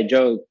you say a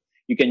joke,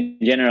 you can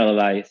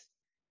generalize.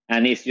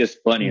 And it's just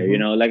funnier,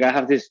 Like I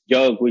have this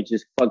joke which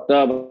is fucked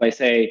up. I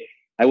say,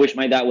 I wish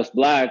my dad was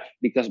black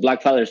because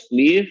black fathers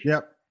leave.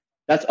 Yep.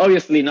 That's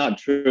obviously not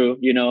true,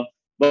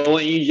 But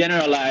when you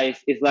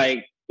generalize, it's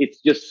like, it's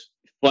just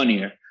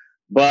funnier.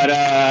 But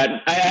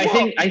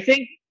I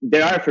think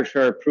there are for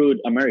sure prude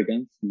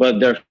Americans, but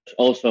there's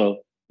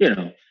also,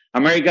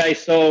 America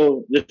is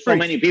there's so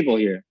many people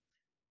here.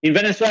 In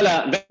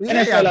Venezuela,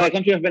 the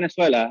country of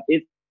Venezuela,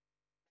 it's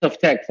of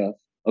Texas,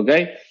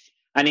 okay?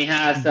 And it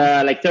has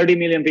like 30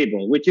 million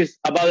people, which is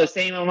about the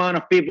same amount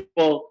of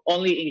people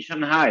only in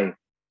Shanghai,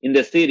 in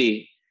the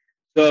city.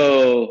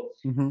 So,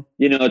 for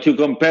me to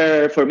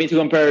compare,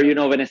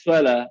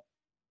 Venezuela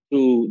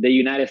to the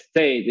United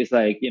States, it's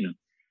like,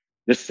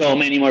 there's so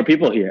many more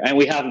people here. And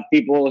we have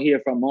people here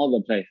from all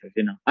the places,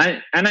 No,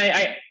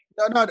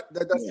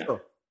 that's true.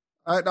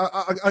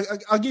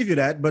 I'll give you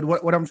that. But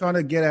what I'm trying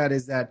to get at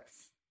is that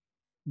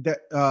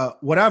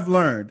what I've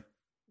learned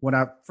when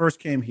I first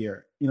came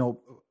here,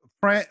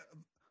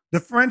 the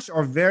French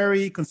are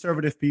very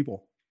conservative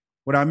people.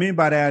 What I mean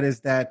by that is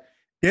that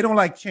they don't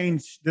like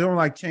change. They don't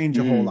like change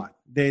a whole lot.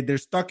 They're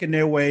stuck in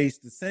their ways.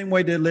 The same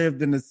way they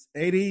lived in the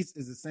 80s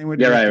is the same way.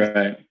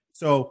 Right.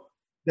 So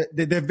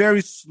they're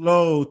very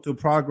slow to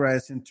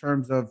progress in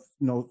terms of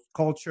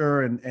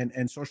culture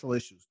and social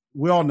issues.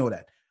 We all know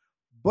that,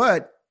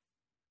 but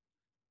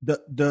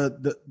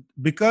the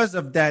because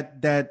of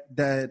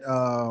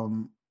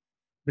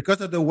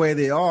because of the way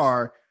they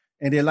are,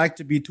 and they like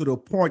to be to the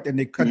point, and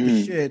they cut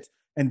the shit.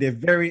 And they're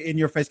very in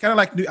your face, kind of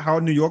like how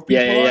New York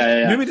people are.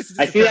 Yeah. Maybe this is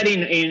I see that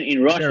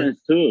in Russians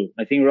too.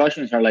 I think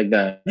Russians are like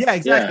that. Yeah,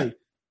 exactly. Yeah.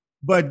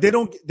 But they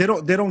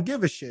don't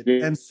give a shit.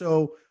 Yeah. And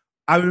so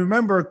I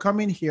remember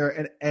coming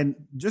here and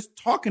just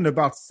talking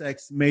about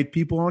sex made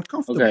people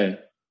uncomfortable. Okay.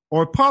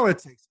 Or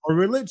politics or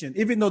religion,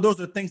 even though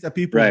those are things that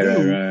people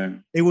do. Right.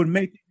 It would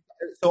make.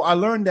 So I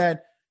learned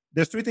that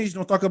there's 3 things you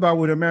don't talk about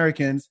with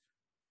Americans: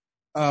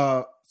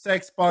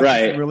 sex,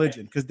 politics, and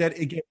religion, because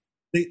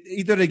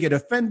either they get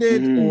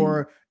offended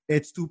or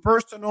it's too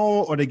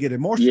personal or they get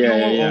emotional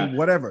or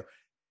whatever.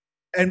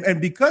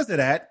 And because of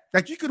that,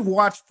 like you could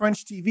watch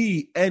French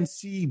TV and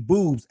see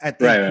boobs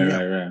at 8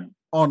 p.m.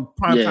 on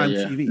primetime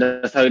TV.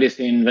 That's how it is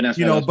in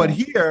Venezuela. But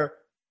here,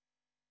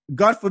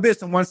 God forbid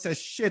someone says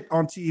shit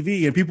on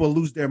TV and people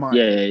lose their mind.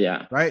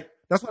 Yeah. Right?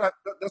 That's what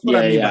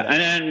I mean by that.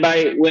 And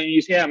by when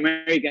you say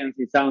Americans,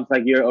 it sounds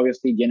like you're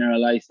obviously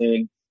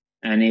generalizing.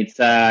 And it's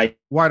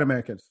white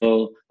Americans.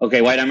 So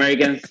white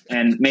Americans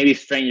and maybe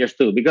strangers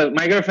too. Because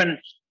my girlfriend,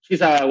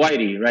 she's a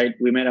whitey, right?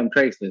 We met on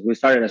Craigslist. We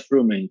started as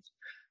roommates.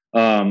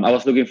 I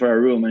was looking for a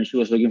room and she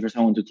was looking for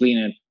someone to clean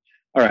it.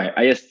 All right,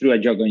 I just threw a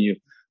joke on you.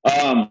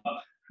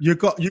 You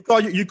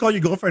call your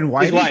girlfriend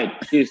white? She's white.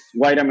 She's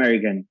white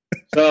American.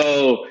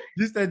 So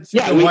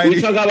we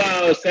talk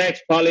about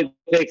sex,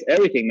 politics,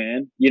 everything,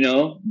 man.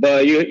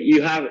 But you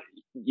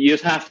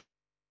just have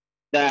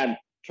that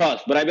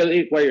trust. But I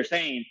believe what you're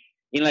saying.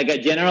 In like a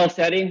general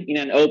setting, in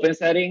an open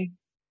setting,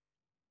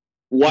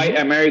 white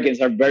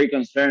Americans are very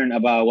concerned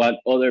about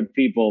what other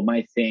people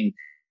might think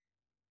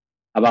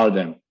about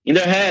them. In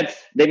their heads,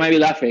 they might be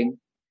laughing,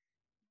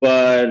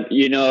 but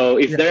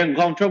if they're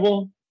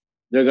uncomfortable,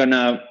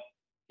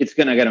 it's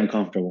gonna get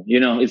uncomfortable.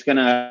 It's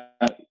gonna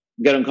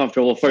get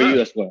uncomfortable for you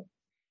as well.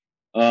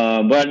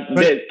 But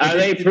are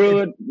they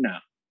prude? No,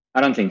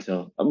 I don't think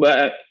so.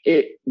 But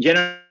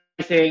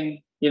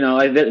generalizing,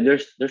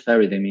 there's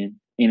everything, man.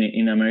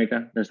 In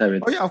America, there's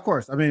everything. Oh yeah, of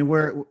course. I mean,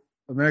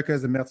 America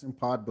is a melting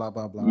pot, blah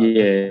blah blah.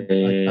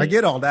 Yeah. I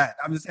get all that.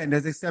 I'm just saying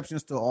there's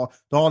exceptions to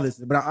all this,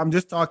 but I'm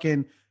just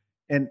talking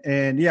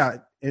and yeah,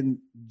 in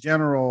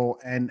general,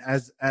 and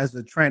as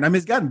a trend, I mean,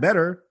 it's gotten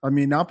better. I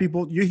mean, now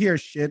you hear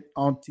shit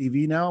on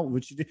TV now,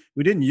 which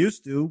we didn't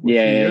used to a few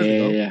years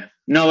ago. Yeah.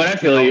 No, but I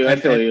feel you. I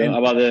feel you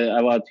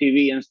about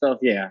TV and stuff.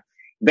 Yeah,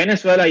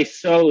 Venezuela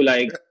is so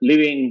like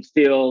living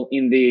still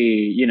in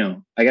the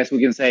I guess we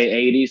can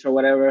say 80s or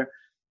whatever,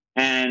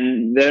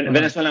 and the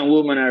Venezuelan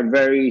women are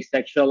very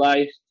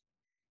sexualized,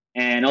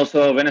 and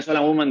also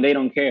Venezuelan women, they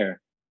don't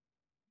care.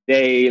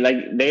 They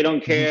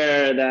don't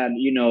care that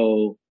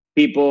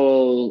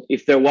people,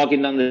 if they're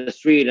walking down the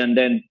street and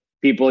then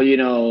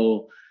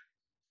people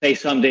say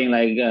something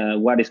like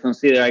what is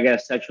considered, I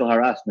guess, sexual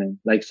harassment.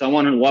 Like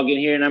someone walking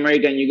here in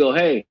America and you go,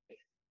 hey,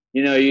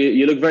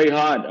 you look very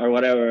hot or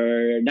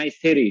whatever, nice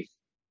titties.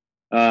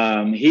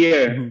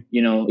 Here,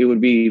 it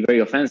would be very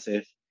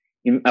offensive.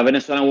 A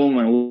Venezuelan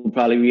woman would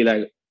probably be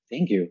like,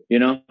 thank you,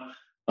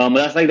 But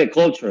that's like the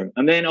culture.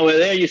 And then over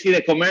there, you see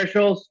the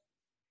commercials.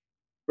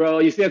 Bro,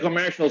 you see the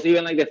commercials,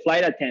 even like the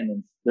flight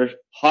attendants. They're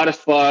hot as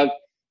fuck.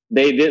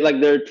 They did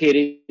like their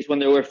titties when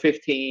they were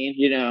 15,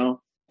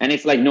 and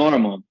it's like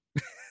normal.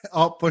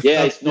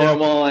 It's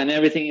normal, and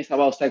everything is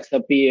about sex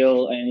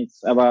appeal, and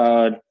it's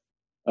about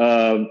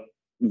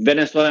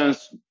Venezuelan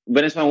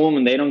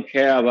women. They don't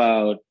care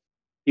about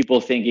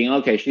people thinking,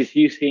 okay, she's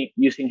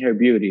using her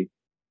beauty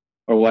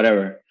or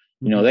whatever.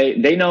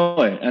 They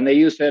know it, and they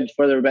use it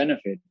for their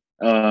benefit.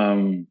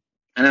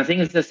 And I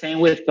think it's the same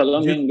with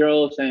Colombian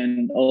girls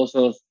and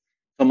also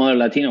some other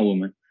Latina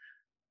women.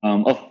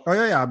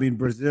 I mean,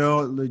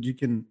 Brazil, you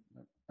can.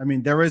 I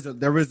mean, there is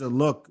a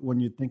look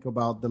when you think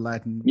about the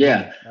Latin.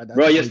 Yeah,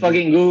 bro, just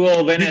fucking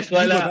Google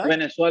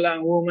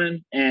Venezuelan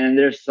woman, and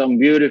there's some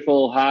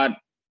beautiful, hot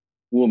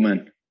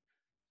woman.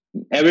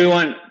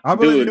 Everyone,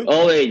 dude,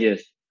 all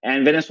ages.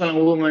 And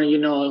Venezuelan woman,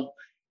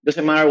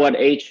 doesn't matter what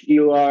age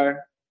you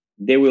are,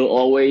 they will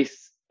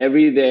always,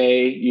 every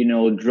day,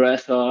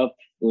 dress up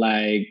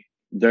like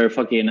they're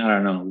fucking, I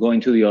don't know,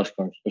 going to the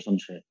Oscars or some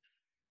shit.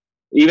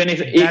 Even if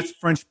that's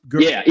French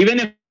girl. Yeah, even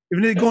if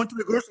they're going to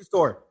the grocery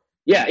store.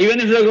 Yeah, even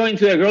if they're going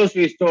to a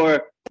grocery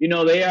store,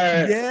 they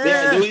are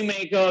doing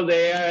makeup.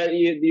 They are,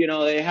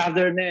 they have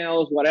their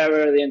nails,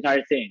 whatever, the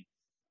entire thing.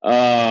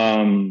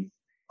 But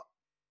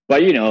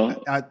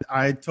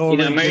I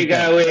totally in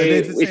America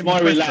it's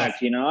more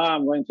relaxed.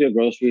 I'm going to a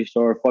grocery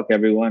store. Fuck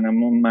everyone.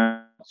 I'm on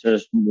my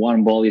just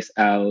one ball is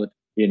out.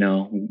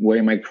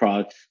 Wearing my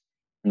Crocs,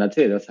 and that's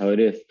it. That's how it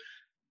is.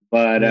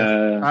 But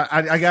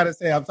I gotta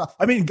say,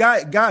 I mean,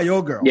 guy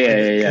or girl. Yeah.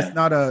 It's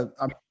not I'm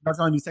not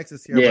trying to be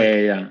sexist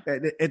here.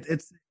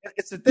 It's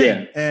a thing.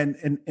 Yeah.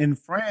 And in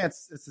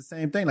France, it's the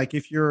same thing. Like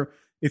if you're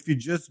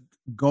just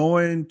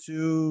going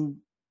to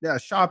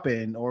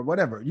shopping or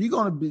whatever, you're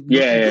gonna be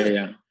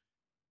yeah.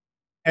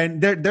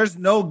 And there's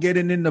no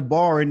getting in the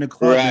bar in the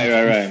club.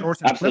 Right.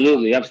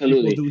 Absolutely.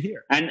 People do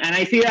here. And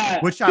I see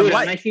that, which I like.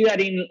 And I see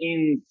that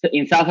in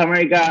South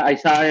America. I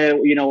saw it,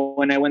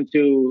 when I went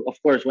to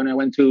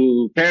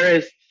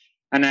Paris,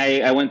 and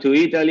I went to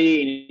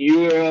Italy, in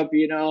Europe,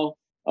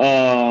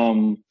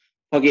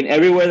 fucking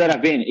everywhere that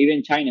I've been,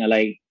 even China,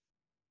 like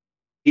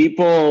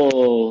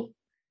people.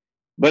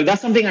 But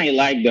that's something I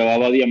like though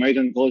about the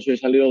American culture.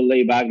 It's a little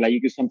laid back. Like you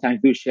can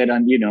sometimes do shit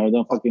and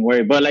don't fucking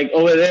worry. But like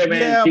over there,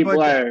 man,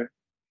 people are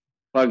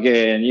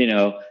fucking, you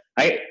go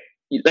to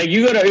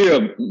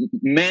Europe,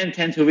 men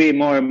tend to be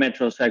more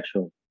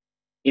metrosexual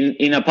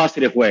in a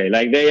positive way.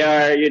 Like they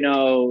are,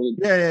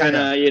 kind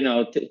of,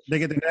 they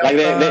get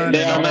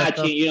they are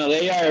matching,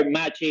 they are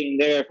matching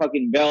their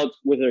fucking belts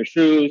with their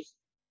shoes,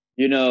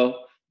 they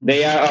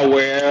are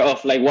aware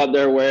of like what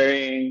they're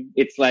wearing.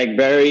 It's like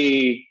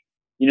very,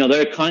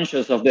 they're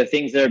conscious of the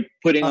things they're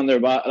putting on their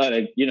body,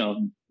 like,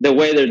 the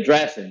way they're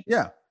dressing.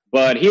 Yeah.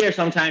 But here,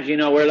 sometimes,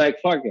 we're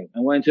like, fuck it. I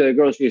went to the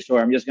grocery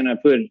store. I'm just going to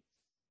put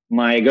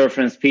my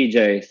girlfriend's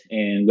PJs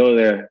and go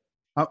there,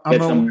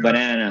 get some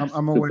bananas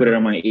to put it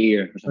on my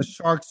ear. A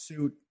shark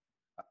suit.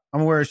 I'm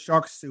going to wear a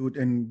shark suit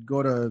and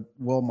go to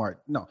Walmart.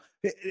 No.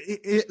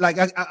 Like,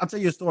 I'll tell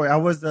you a story. I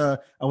was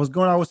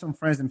going out with some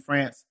friends in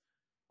France,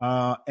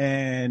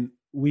 and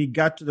we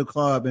got to the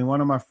club, and one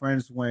of my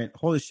friends went,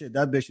 holy shit,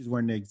 that bitch is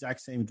wearing the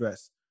exact same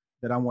dress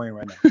that I'm wearing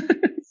right now.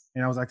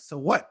 And I was like, so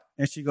what?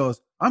 And she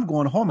goes, I'm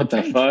going home. What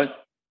the fuck? Are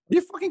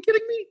you fucking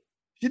kidding me?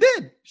 She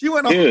did. She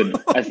went home.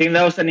 Dude, I think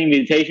that was an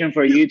invitation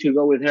for you to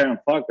go with her and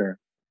fuck her.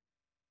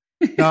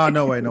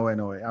 No way.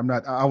 I'm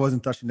not. I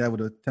wasn't touching that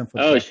with a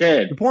 10-foot. Oh,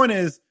 shit. The point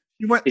is,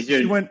 she went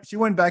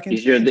back and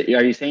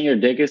are you saying your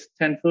dick is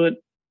 10 foot?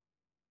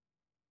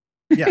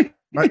 Yeah.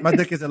 My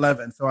dick is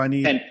 11, so I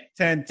need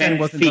 10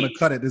 wasn't going to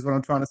cut it, is what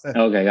I'm trying to say.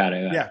 Okay, got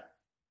it. Yeah.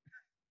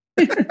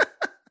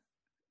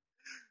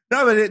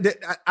 No, but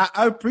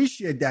I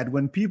appreciate that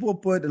when people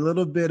put a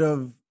little bit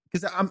of,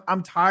 because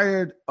I'm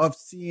tired of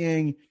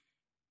seeing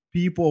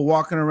people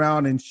walking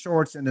around in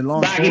shorts and the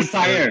long back is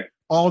tired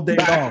all day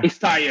long. Back is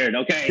tired.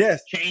 Okay.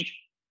 Yes. Change.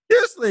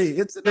 Seriously,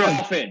 it's annoying.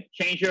 Often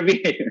change your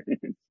behavior.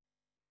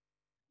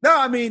 No,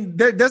 I mean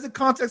there's a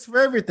context for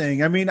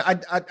everything. I mean,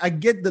 I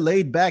get the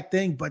laid back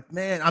thing, but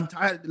man, I'm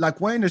tired. Like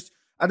wearing this,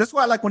 That's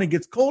why I like when it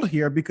gets cold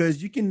here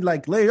because you can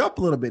like layer up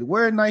a little bit,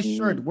 wear a nice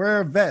shirt,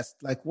 wear a vest,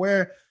 like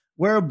wear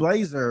a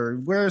blazer,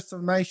 wear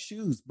some nice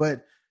shoes.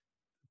 But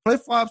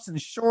flip flops and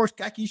shorts,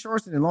 khaki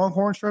shorts, and a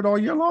longhorn shirt all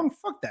year long,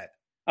 fuck that.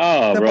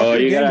 Oh, bro,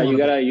 you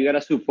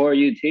gotta support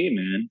UT,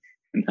 man.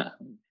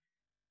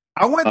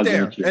 I went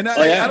there, and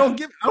I don't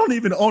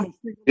even own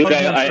a single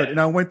shirt, and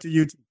I went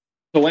to UT.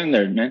 I went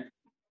there, man.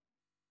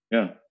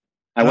 Yeah,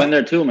 I went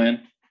there too,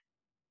 man.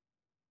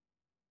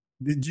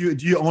 Do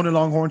you own a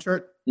Longhorn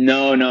shirt?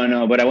 No,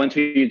 but I went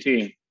to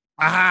UT.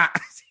 Ah,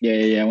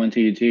 yeah, I went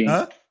to UT.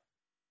 Huh?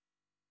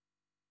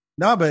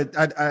 No, but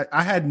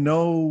I had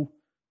no,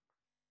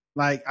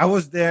 like, I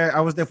was there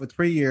for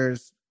 3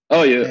 years.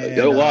 Oh,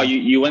 wow,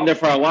 you went there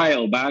for a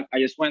while back. I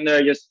just went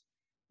there just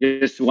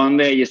one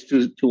day just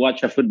to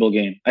watch a football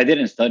game. I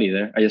didn't study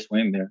there. I just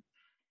went there.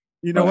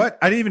 You know what?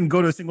 I didn't even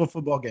go to a single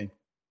football game.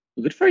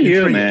 Good for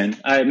you, man.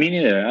 Me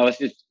neither. I was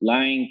just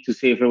lying to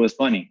see if it was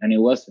funny, and it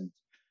wasn't.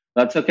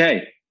 That's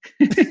okay.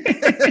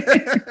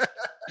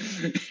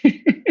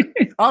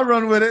 I'll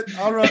run with it.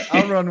 I'll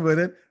run with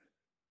it.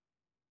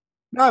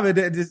 No, but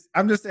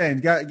I'm just saying,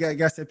 got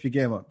step your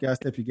game up. Got to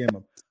step your game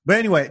up. But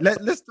anyway,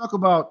 let's talk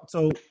about.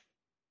 So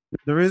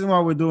the reason why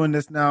we're doing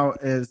this now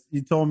is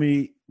you told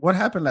me what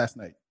happened last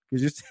night.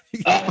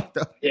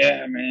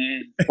 Yeah,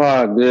 man.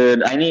 Fuck,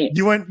 dude.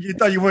 You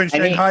thought you were in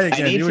Shanghai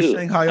again. You were in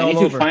Shanghai all over.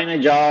 I need to find a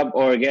job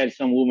or get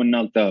some woman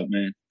knocked up,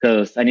 man.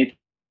 Because I need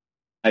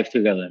life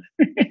together.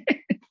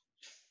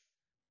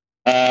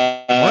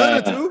 One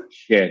of the two?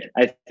 Shit.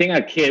 I think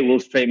a kid will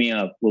straighten me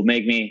up. Will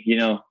make me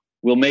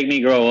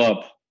grow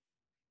up.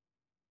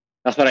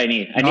 That's what I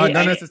need. Not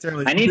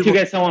necessarily. I need to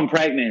get someone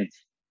pregnant.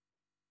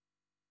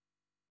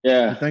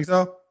 Yeah. You think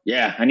so?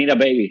 Yeah, I need a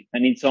baby. I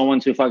need someone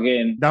to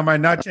fucking... That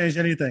might not change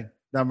anything.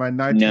 No,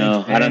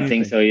 I don't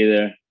think so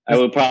either. I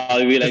would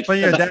probably be like,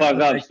 shut the fuck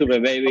up,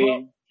 stupid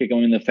baby. Kick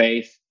him in the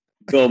face.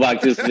 Go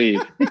back to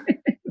sleep.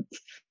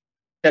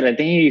 I think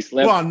he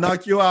slept. Well, I'll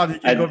knock you out.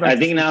 I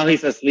think now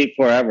he's asleep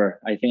forever.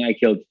 I think I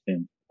killed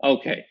him.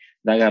 Okay,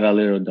 that got a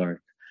little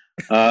dark.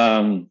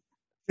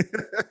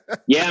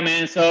 Yeah,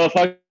 man. So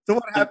what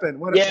happened?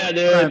 What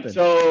happened?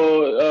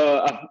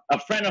 So a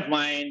friend of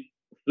mine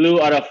flew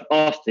out of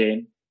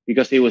Austin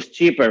because it was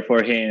cheaper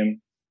for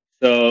him.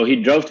 So he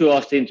drove to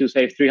Austin to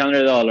save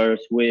 $300,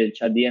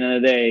 which at the end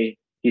of the day,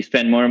 he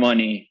spent more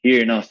money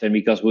here in Austin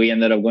because we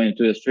ended up going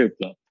to the strip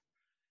club.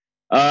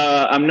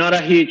 I'm not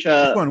a huge...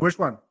 Which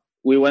one?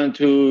 We went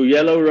to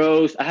Yellow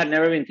Rose. I had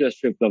never been to a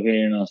strip club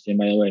here in Austin,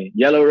 by the way.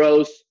 Yellow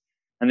Rose.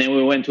 And then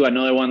we went to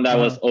another one that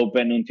was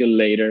open until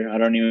later.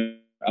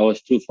 I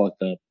was too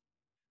fucked up.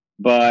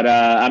 But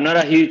I'm not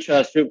a huge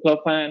strip club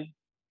fan.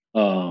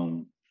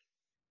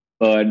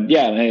 But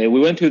yeah, we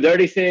went to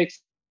 36,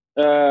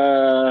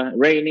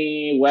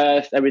 rainy,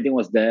 west. Everything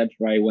was dead,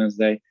 right,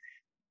 Wednesday.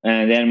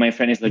 And then my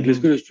friend is like, let's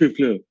go to a strip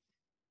club.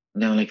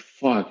 And I'm like,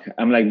 fuck.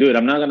 I'm like, dude,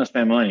 I'm not going to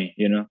spend money,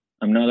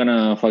 I'm not going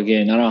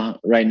to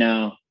right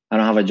now. I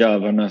don't have a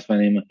job. I'm not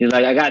spending money. He's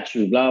like, I got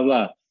you, blah,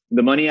 blah.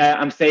 The money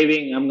I'm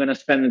saving, I'm going to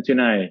spend it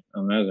tonight.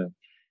 I'm like, okay.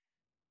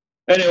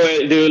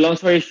 Anyway, dude, long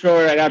story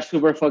short, I got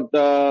super fucked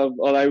up.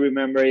 All I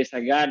remember is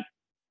I got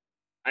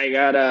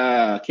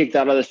kicked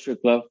out of the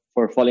strip club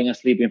for falling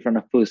asleep in front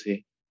of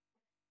pussy.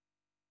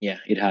 Yeah,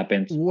 it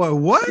happened.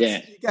 What?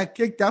 Yeah. You got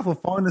kicked out for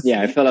falling asleep?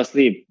 Yeah, I fell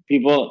asleep.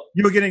 People...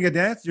 You were getting a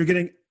dance? You're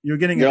getting a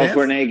dance? Girls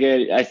were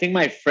naked. I think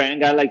my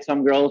friend got like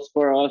some girls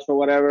for us or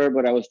whatever,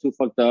 but I was too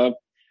fucked up.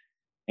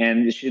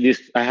 And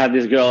I had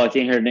this girl, I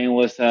think her name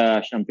was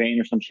Champagne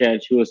or some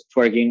shit. She was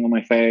twerking on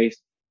my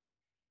face.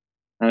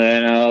 And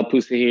then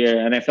pussy here.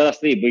 And I fell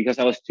asleep because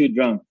I was too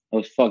drunk. I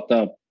was fucked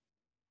up.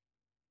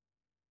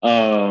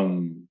 So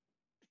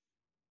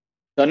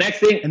next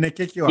thing... And they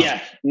kick you out. Yeah.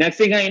 Next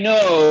thing I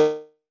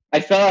know, I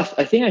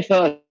think I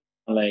fell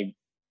like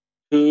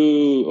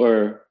 2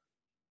 or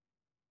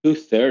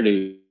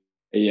 2:30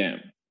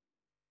 a.m.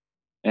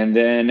 And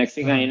then next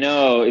thing I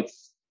know,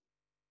 it's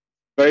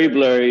very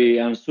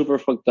blurry. I'm super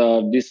fucked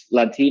up. This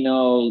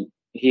Latino,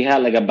 he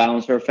had like a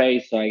bouncer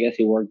face, so I guess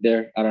he worked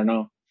there. I don't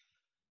know.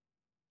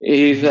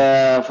 He's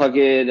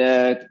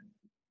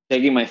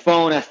taking my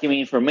phone, asking me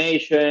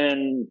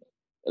information,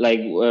 like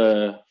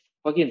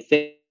fucking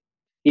thing.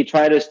 He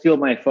tried to steal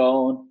my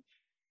phone.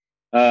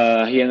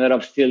 He ended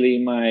up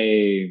stealing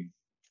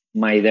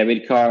my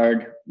debit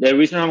card. The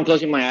reason I'm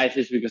closing my eyes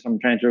is because I'm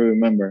trying to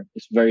remember.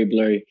 It's very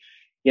blurry.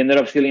 He ended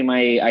up stealing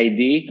my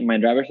ID, my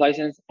driver's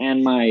license,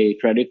 and my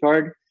credit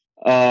card.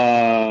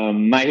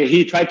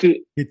 He took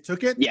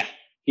it? Yeah,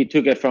 he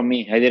took it from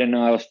me. I didn't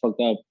know I was fucked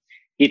up.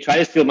 He tried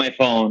to steal my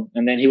phone,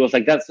 and then he was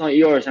like, "That's not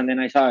yours." And then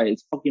I saw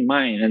it's fucking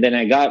mine. And then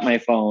I got my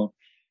phone,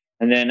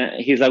 and then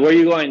he's like, "Where are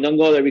you going? Don't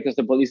go there because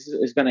the police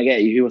is gonna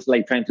get you." He was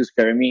like trying to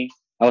scare me.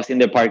 I was in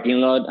the parking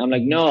lot. I'm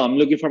like, "No, I'm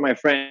looking for my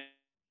friend."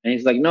 And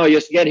he's like, "No,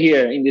 just get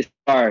here in this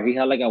car." He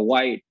had like a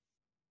white,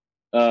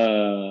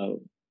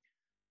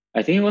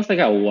 I think it was like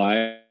a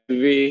white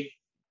SUV.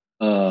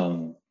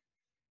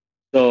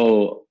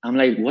 So I'm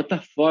like, what the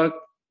fuck?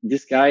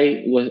 This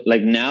guy was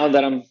like, now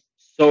that I'm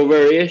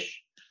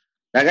sober-ish,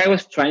 That guy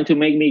was trying to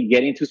make me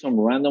get into some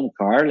random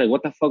car. Like,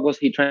 what the fuck was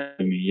he trying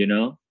to me?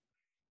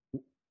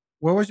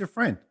 Where was your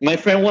friend? My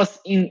friend was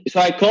in. So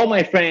I called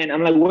my friend.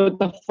 I'm like, what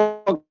the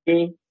fuck,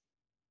 dude?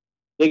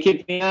 They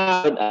kicked me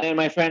out, and then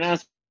my friend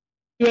asked,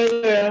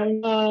 hear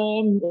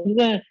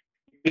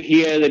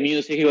the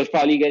music. He was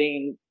probably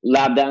getting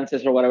lap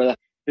dances or whatever.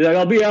 He's like,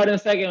 I'll be out in a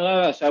second.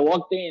 So I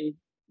walked in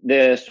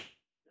the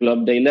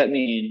club. They let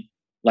me in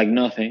like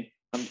nothing.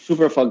 I'm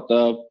super fucked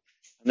up.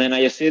 And then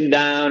I just sit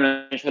down,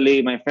 and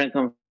eventually my friend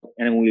comes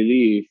and we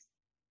leave.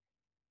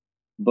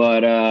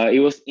 But it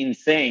was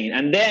insane.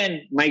 And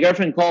then my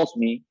girlfriend calls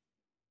me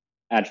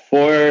at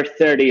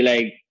 4:30,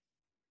 like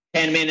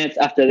 10 minutes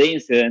after the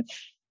incident.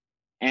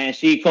 And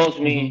she calls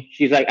me.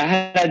 She's like, I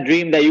had a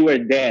dream that you were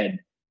dead.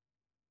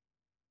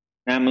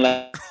 And I'm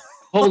like,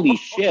 holy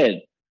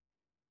shit.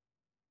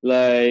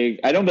 Like,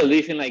 I don't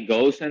believe in like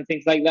ghosts and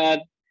things like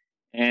that.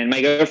 And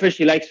my girlfriend,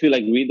 she likes to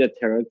like read the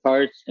tarot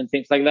cards and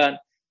things like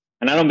that.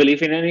 And I don't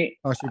believe in any.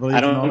 Oh, she believes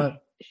in all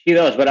that? She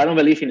does, but I don't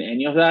believe in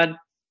any of that.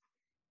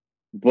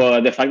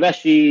 But the fact that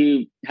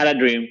she had a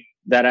dream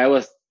that I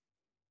was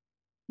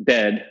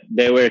dead,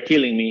 they were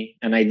killing me,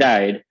 and I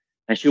died,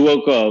 and she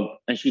woke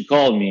up and she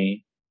called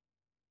me.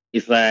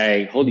 It's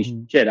like,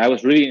 holy shit, I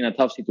was really in a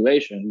tough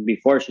situation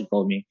before she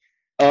called me.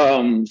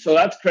 So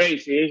that's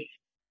crazy.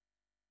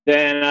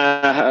 Then,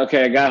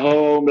 okay, I got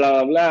home,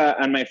 blah, blah, blah,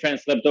 and my friend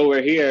slept over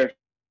here,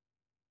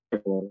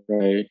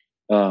 right?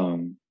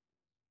 So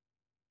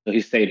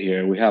he stayed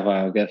here. We have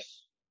a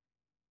guest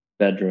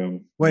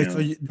bedroom. Wait, so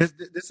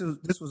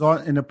this was all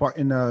in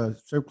the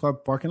strip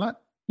club parking lot?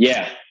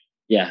 Yeah,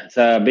 it's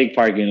a big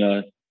parking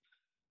lot.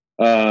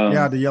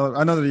 Yeah,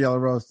 I know the Yellow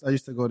Rose. I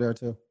used to go there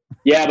too.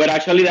 Yeah, but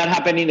actually that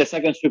happened in the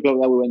second strip club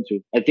that we went to.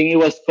 I think it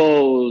was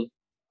called.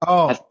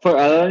 Oh, I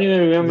don't even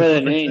remember the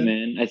name, 10?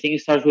 Man. I think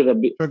it starts with a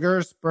B.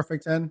 Triggers,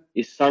 Perfect 10.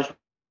 It starts.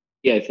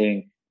 Yeah, I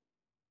think.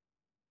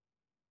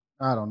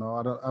 I don't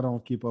know. I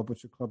don't keep up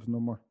with your clubs no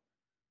more.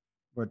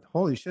 But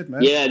holy shit,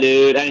 man! Yeah,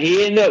 dude, and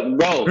he ended up,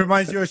 bro. It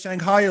reminds you of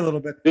Shanghai a little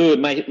bit, dude.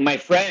 My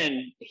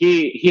friend,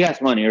 he has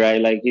money, right?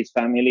 Like his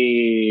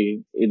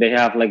family, they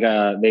have like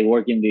they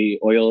work in the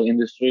oil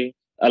industry.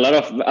 A lot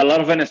of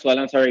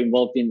Venezuelans are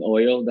involved in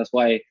oil. That's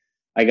why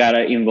I got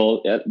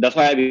involved. That's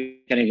why I became a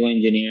mechanical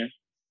engineer,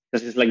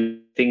 because it's like the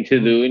thing to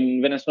do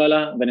in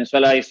Venezuela.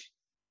 Venezuela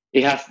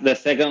it has the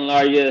second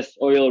largest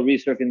oil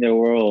reserve in the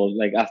world,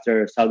 like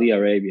after Saudi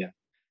Arabia.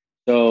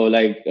 So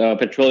like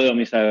petroleum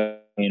is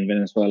in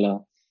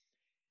Venezuela.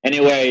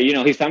 Anyway,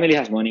 his family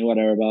has money,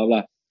 whatever, blah,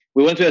 blah.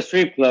 We went to a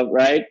strip club,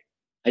 right?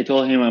 I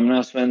told him I'm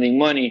not spending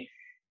money.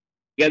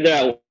 Get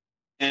there,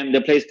 and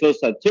the place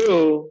closed at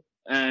 2.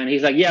 And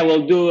he's like, yeah,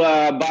 we'll do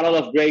a bottle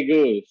of Grey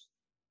Goose.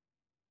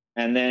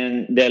 And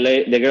then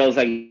the girl's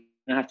like, I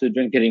have to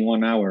drink it in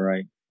 1 hour,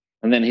 right?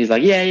 And then he's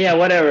like, yeah,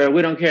 whatever,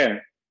 we don't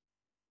care.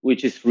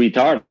 Which is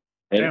retarded.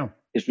 Damn.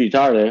 It's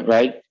retarded,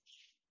 right?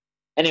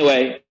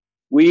 Anyway,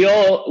 we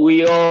all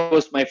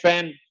was my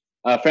friend,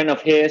 a friend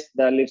of his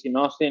that lives in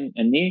Austin,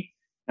 and me,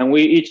 and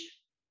we each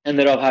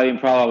ended up having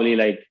probably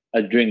like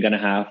a drink and a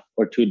half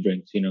or 2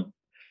 drinks,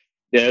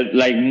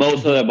 like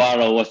most of the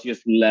bottle was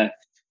just left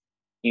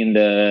in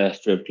the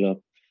strip club.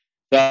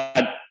 So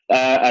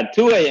at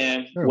 2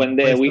 a.m. when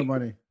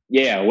money.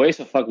 Yeah, waste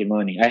of fucking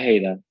money. I hate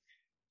that.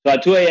 So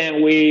at 2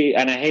 a.m.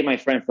 and I hate my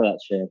friend for that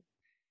shit.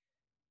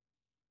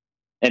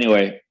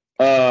 Anyway,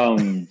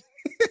 bro,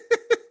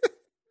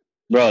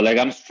 like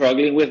I'm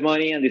struggling with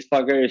money and this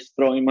fucker is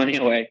throwing money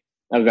away.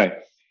 Okay.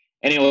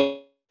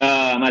 Anyway,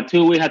 at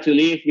 2 we had to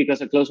leave because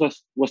the close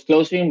was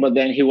closing, but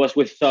then he was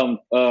with some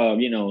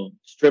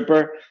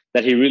stripper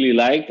that he really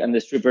liked, and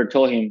the stripper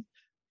told him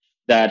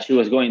that she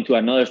was going to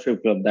another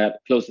strip club that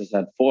closes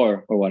at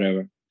 4 or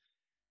whatever.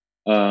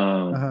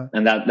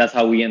 And that's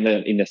how we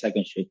ended in the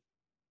second strip.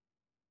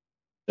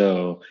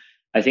 So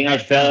I think I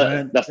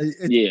felt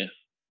yeah.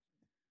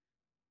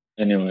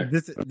 Anyway,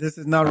 this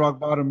is not rock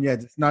bottom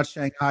yet. It's not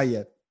Shanghai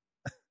yet.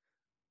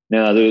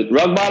 No, dude.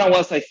 Rock bottom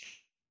was I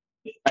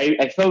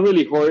felt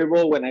really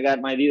horrible when I got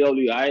my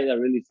DWI. I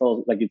really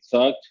felt like it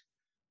sucked.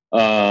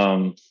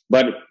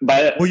 But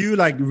were you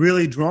like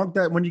really drunk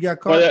that when you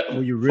got caught?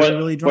 Were you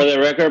really drunk? For the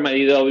record, my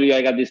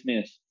DWI got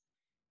dismissed.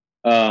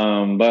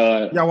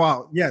 But yeah,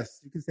 wow,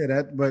 yes, you can say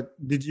that. But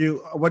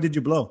what did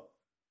you blow?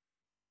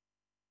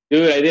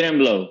 Dude, I didn't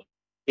blow.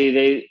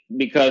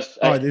 Because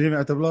I didn't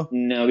have to blow.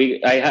 No,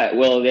 they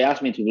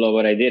asked me to blow,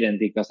 but I didn't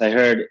because I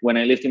heard when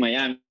I lived in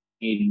Miami,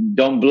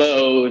 don't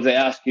blow if they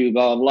ask you,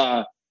 blah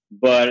blah.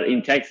 But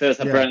in Texas,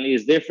 apparently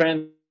it's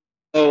different.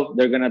 So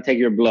they're gonna take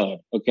your blood,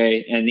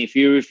 okay? And if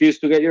you refuse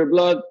to get your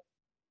blood,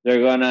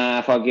 they're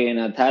gonna fucking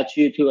attach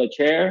you to a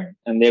chair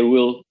and they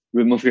will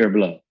remove your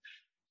blood.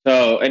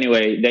 So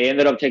anyway, they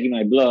ended up taking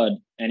my blood,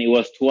 and it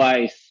was two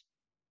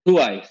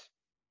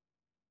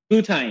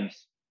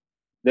times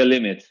the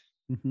limit.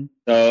 Mm-hmm.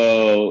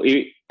 So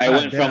I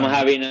went from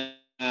having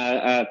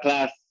a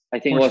class, I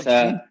think it was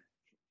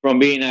from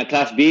being a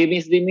class B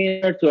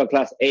misdemeanor to a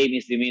class A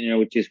misdemeanor,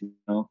 which is,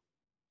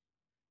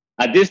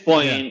 at this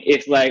point,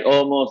 it's like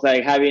almost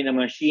like having a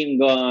machine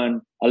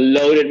gun, a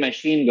loaded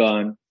machine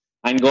gun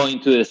and going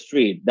to the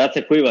street. That's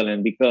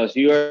equivalent because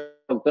you are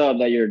fucked up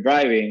that you're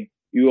driving.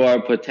 You are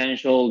a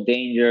potential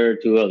danger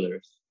to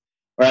others,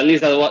 or at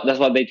least that's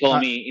what they told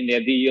me in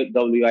the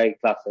DWI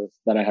classes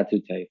that I had to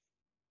take.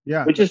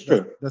 Yeah, which is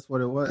true. That's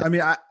what it was. I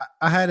mean, I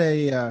had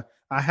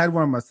I had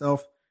one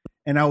myself,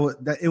 and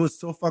it was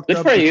so fucked Good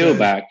up. Good for you,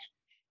 Back.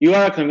 You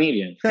are a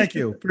comedian. Thank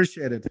you,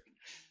 appreciate it.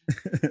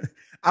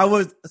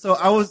 I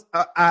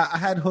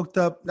had hooked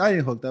up. I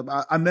didn't hooked up.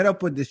 I met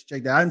up with this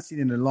chick that I hadn't seen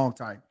in a long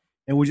time,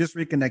 and we just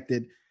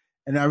reconnected.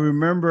 And I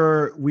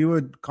remember we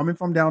were coming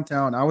from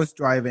downtown. I was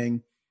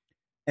driving,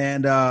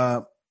 and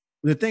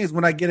the thing is,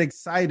 when I get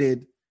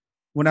excited,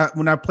 when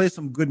I play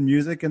some good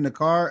music in the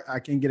car, I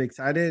can get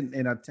excited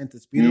and I tend to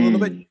speed a little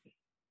bit.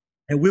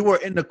 And we were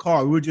in the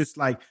car. We were just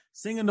like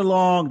singing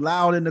along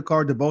loud in the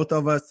car, the both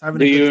of us. Having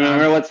Do a good you time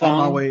remember what song?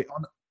 On my way.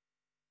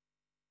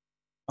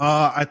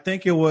 I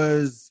think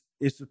it's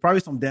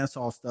probably some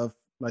dancehall stuff,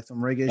 like some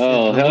reggae shit.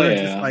 Oh, hell yeah.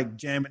 Just like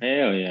jamming.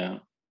 Hell yeah.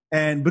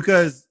 And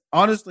because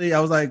honestly, I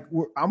was like,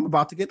 I'm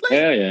about to get late.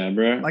 Hell yeah,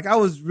 bro. Like I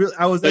was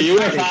So you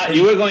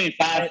were going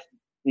fast,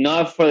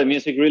 not for the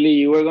music really.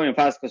 You were going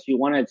fast because you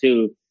wanted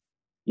to,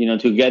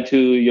 to get to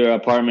your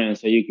apartment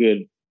so you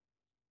could.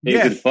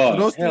 Yes, so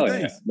those two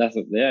things.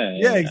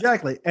 Yeah,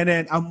 exactly. And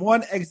then I'm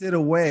one exit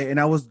away, and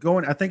I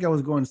think I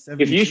was going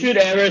 70. If you should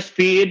ever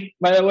speed,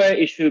 by the way,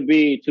 it should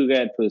be to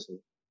get pussy.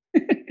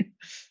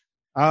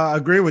 I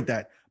agree with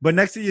that. But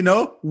next thing you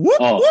know, whoop,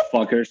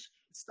 fuckers.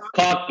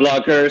 Cock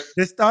blockers.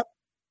 They stop.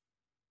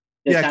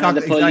 Yeah,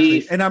 the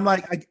police. Exactly. And I'm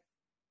like,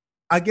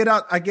 I get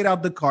out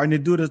the car, and they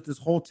do this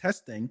whole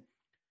testing,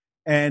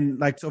 and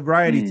like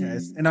sobriety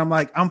test, and I'm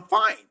like, I'm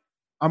fine.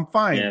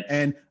 Yes.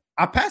 And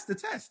I passed the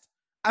test.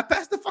 I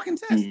passed the fucking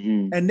test.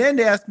 And then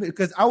they asked me,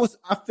 because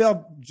I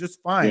felt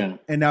just fine.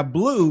 And I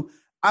blew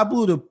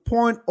to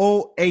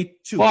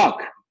 0.082.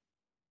 Fuck.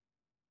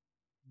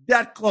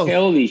 That close.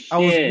 Holy shit. I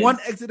was one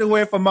exit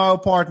away from my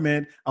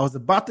apartment. I was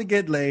about to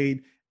get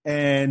laid,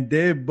 and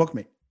they booked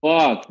me.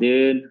 Fuck,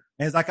 dude.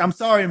 And it's like, I'm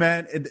sorry,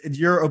 man.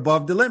 You're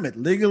above the limit.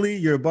 Legally,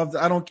 you're above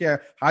I don't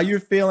care how you're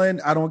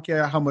feeling. I don't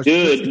care how much.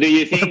 Dude, do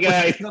you think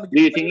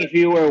if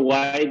you were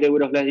white, they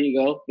would have let you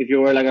go? If you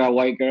were like a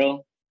white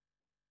girl?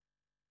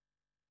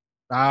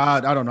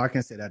 I don't know. I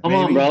can't say that. Come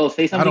on, bro.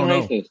 Say something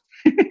racist.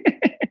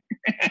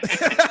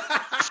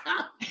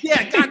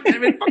 Yeah, God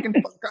damn it. Fucking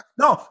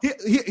no.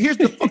 Here's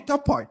the fucked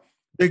up part.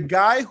 The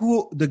guy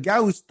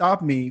who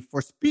stopped me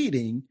for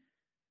speeding,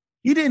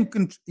 he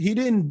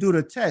didn't do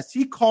the test.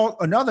 He called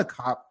another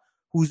cop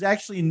who's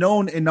actually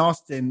known in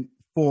Austin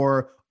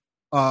for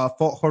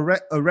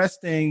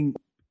arresting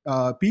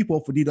people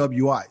for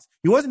DWIs.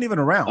 He wasn't even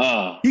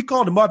around. He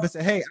called him up and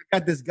said, "Hey, I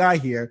got this guy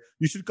here.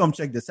 You should come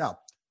check this out."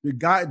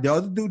 The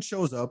other dude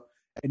shows up,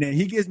 and then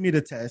he gives me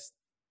the test,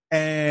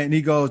 and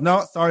he goes,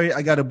 "No, sorry,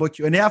 I got to book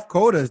you." And they have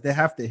quotas they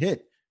have to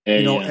hit,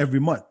 every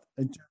month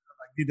in terms of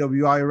like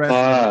DWI arrest.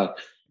 And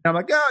I'm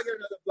like, "Oh, you're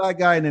another black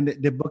guy," and then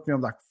they booked me.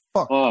 I'm like,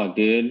 "Fuck." Oh,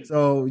 dude.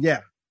 So yeah.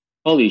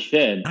 Holy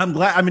shit. I'm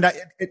glad. I mean,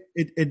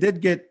 it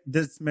did get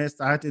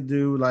dismissed. I had to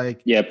do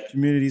like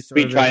community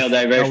service. Pre-trial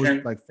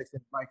diversion. Like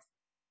fixing bikes.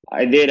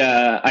 I did.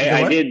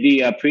 I did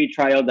the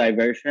pre-trial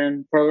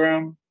diversion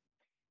program,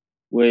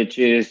 which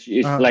is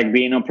like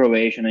being on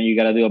probation and you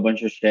got to do a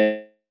bunch of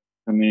shit,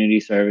 community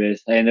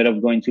service. I ended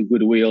up going to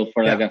Goodwill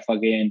for like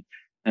an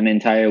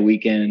entire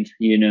weekend,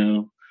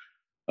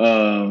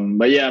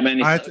 But yeah,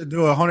 man. I had to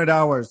do 100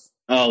 hours.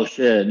 Oh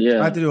shit! Yeah,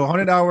 I had to do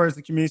 100 hours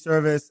of community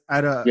service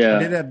at I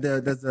did at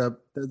there's a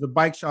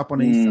bike shop on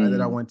the east side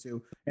that I went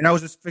to, and I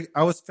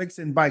was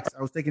fixing bikes.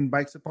 I was taking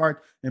bikes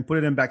apart and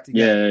putting them back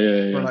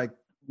together for like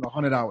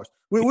 100 hours,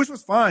 which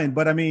was fine.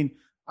 But I mean,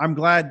 I'm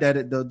glad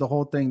that the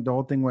whole thing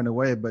went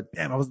away. But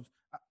damn,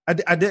 I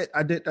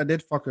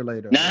did fuck her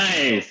later.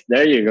 Nice,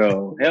 there you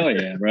go. Hell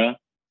yeah, bro.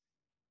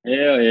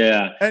 Hell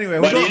yeah.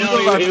 Anyway, but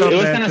it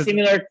was kind of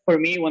similar for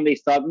me when they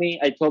stopped me.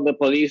 I told the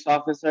police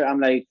officer, I'm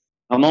like,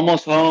 I'm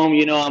almost home,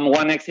 I'm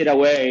one exit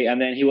away.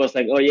 And then he was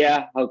like, oh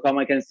yeah, how come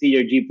I can see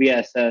your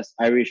GPS says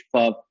Irish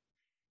pub?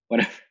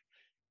 Whatever.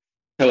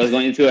 I was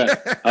going to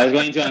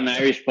an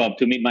Irish pub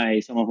to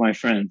meet some of my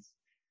friends.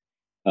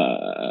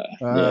 Man.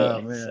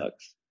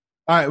 Sucks.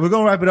 All right, we're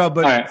gonna wrap it up,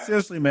 but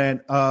seriously,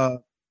 man,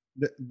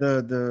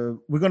 the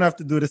we're gonna have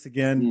to do this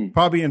again,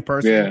 probably in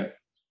person. Yeah.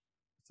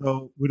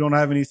 So we don't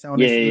have any sound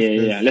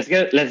issues. Yeah. Let's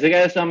get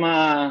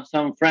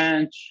some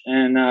French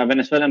and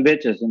Venezuelan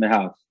bitches in the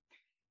house.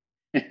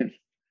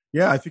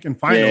 Yeah, if you can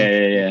find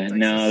them. Yeah.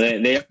 No,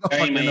 they are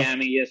in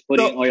Miami, just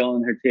putting oil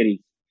in her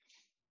titties.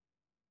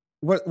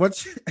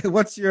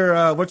 What's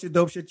your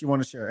dope shit you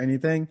want to share?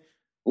 Anything?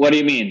 What do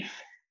you mean?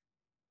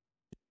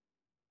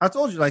 I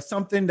told you, like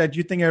something that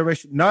you think everybody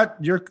should, not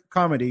your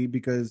comedy,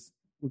 because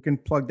we can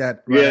plug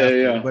that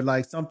after, but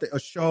like a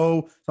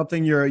show,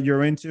 something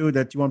you're into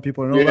that you want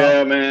people to know about.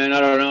 Yeah, man, I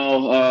don't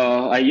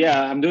know.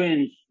 I'm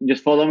doing,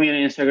 just follow me on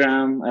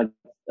Instagram at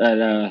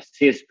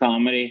cis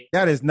comedy.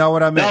 That is not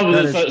what I meant. No,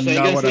 That is so you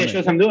not can what see I the meant.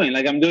 shows I'm doing.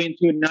 Like I'm doing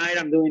Tonight,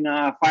 I'm doing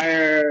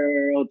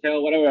Fire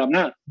Hotel, whatever. I'm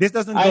not. This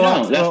doesn't I go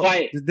out know. That's till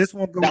why. this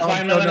won't go That's why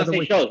out I'm not until gonna another say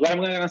week. shows. What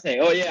I'm gonna say?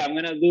 Oh yeah, I'm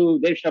gonna do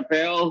Dave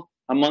Chappelle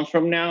a month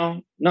from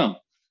now. No,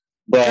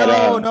 but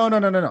No.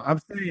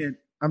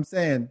 I'm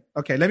saying.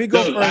 Okay, let me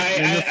go look, first,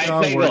 and then you'll see I how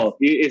it play works. golf.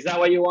 Is that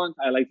what you want?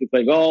 I like to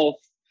play golf.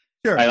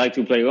 Sure. I like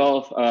to play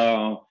golf.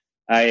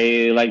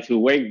 I like to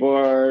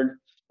wakeboard.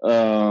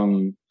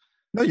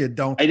 No, you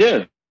don't. I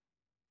do.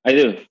 I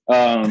do.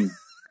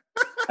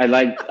 I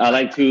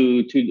like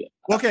to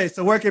Okay,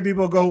 so where can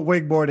people go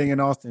wakeboarding in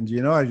Austin? Do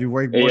you know? Have you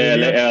wakeboarded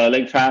yeah, here?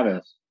 Lake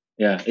Travis.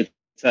 Yeah,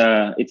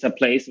 it's a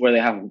place where they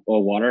have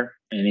water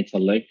and it's a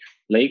lake,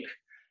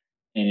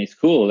 and it's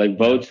cool. Like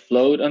boats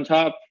float on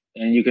top,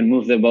 and you can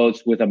move the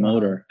boats with a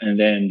motor, and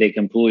then they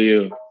can pull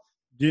you.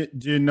 Do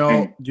you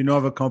know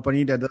of a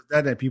company that does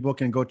that people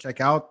can go check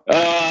out?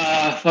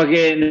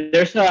 Fucking.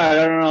 I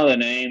don't know the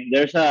name.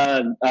 There's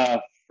a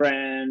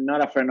friend,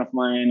 not a friend of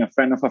mine, a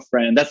friend of a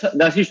friend.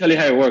 That's usually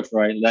how it works,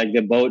 right? Like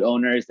the boat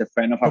owner is the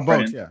friend of a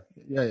friend. Boats,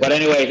 yeah. But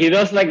anyway, he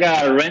does like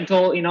a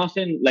rental in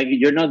Austin. Like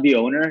you're not the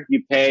owner.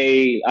 You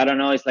pay, I don't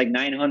know, it's like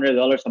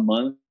 $900 a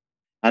month,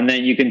 and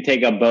then you can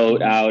take a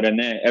boat out. And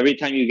then every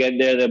time you get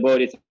there, the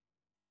boat is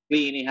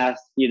clean. It has,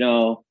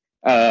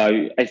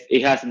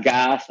 it has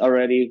gas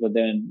already. But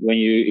then when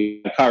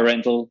you car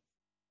rental,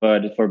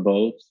 but for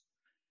boats,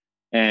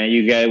 and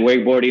you get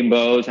wakeboarding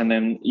boats, and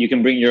then you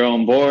can bring your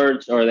own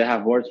boards, or they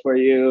have boards for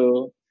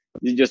you.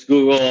 You just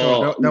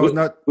Google that was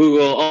not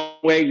Google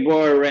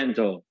wakeboard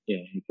rental.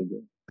 Yeah, you can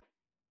do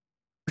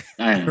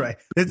it. right.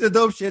 It's a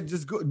dope shit.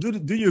 Just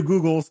do your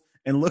Googles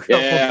and look up.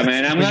 Yeah,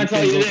 man. I'm gonna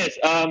tell you this.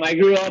 I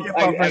grew up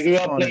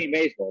playing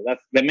baseball.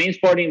 That's the main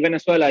sport in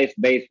Venezuela is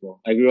baseball.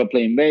 I grew up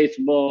playing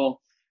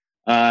baseball.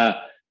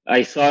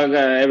 I saw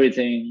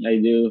everything I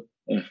do.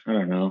 I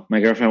don't know. My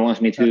girlfriend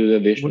wants me to do the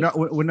dishes.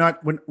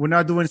 We're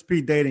not doing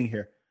speed dating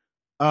here.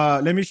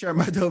 Let me share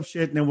my dope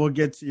shit, and then we'll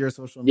get to your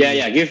social media.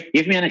 Yeah.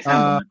 Give me an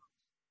example.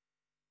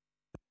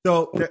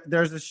 So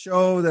there's a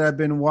show that I've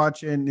been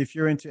watching. If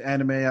you're into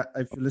anime,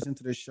 if you listen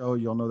to this show,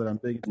 you'll know that I'm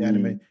big into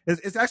anime.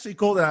 It's actually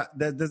cool that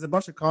there's a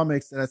bunch of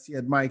comics that I see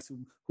at Mike's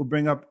who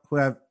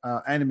have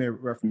anime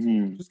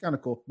references, which is kind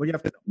of cool. But you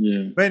have to know.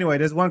 Yeah. But anyway,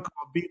 there's one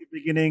called Be the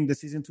Beginning. The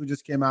season 2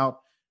 just came out.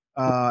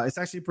 It's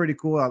actually pretty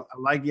cool. I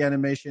like the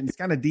animation. It's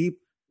kind of deep,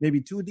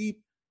 maybe too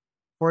deep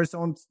for its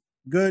own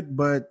good,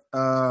 but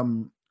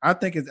I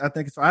think it's.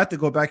 So I have to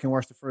go back and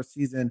watch the first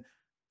season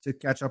to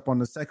catch up on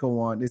the second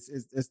one. It's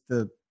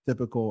the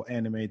typical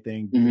anime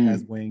thing. He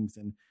has wings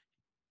and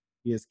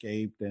he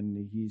escaped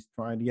and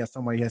he has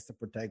somebody he has to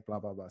protect, blah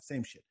blah blah.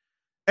 Same shit.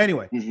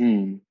 Anyway,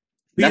 Be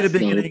the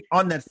Beginning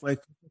on Netflix.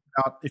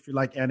 Out if you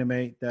like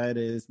anime. That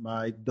is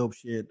my dope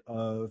shit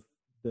of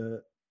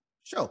the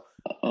show.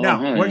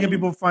 Now, where can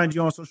people find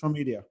you on social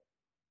media?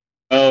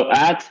 Oh,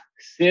 at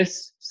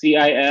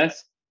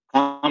CIS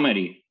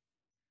comedy.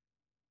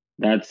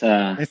 That's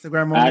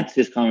Instagram only? At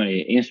CIS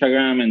comedy.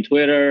 Instagram and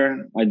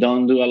Twitter. I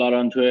don't do a lot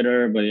on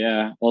Twitter, but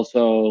yeah.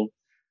 Also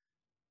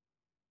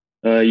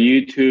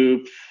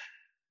YouTube.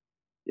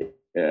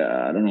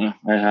 Yeah, I don't know.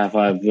 I have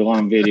a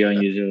long video on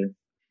YouTube.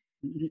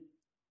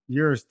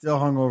 You're still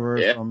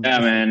hungover from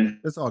man.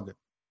 It's all good.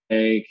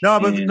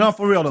 No,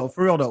 for real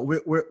though.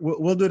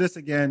 We'll do this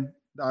again.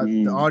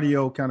 The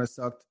audio kind of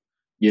sucked.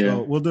 Yeah.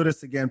 So we'll do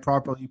this again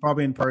properly,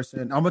 probably in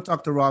person. I'm gonna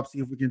talk to Rob, see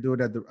if we can do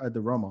it at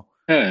the Romo.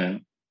 Yeah.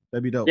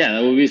 That'd be dope. Yeah,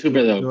 that would be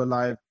super dope. Do a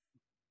live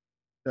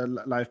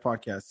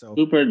podcast. So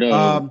super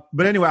dope.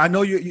 But anyway, I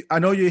know you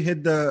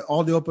hit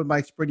all the open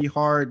mics pretty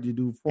hard. You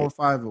do 4 or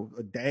 5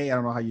 a day. I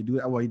don't know how you do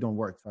that. Well, you don't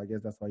work, so I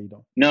guess that's why you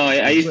don't. No,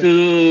 I used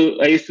to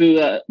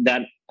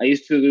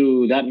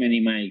do that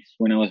many mics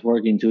when I was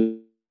working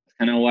too. That's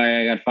kind of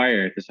why I got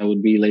fired, because I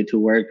would be late to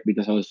work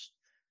because it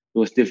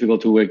was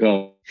difficult to wake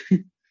up.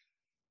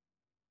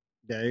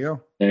 There you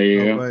go.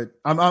 But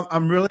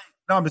I'm really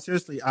but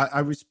seriously, I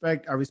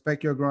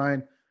respect your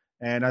grind,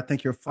 and I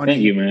think you're funny.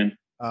 Thank you, man.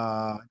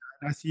 I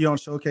see you on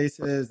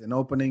showcases and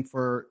opening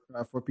for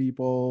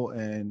people,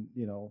 and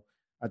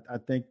I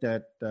think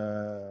that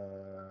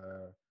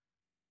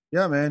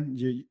yeah, man.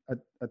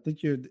 I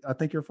think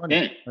you're funny.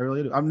 Yeah. I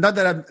really do. I'm not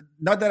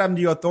that I'm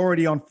the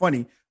authority on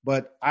funny,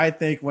 but I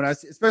think when I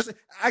see, especially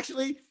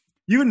actually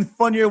even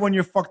funnier when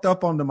you're fucked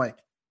up on the mic.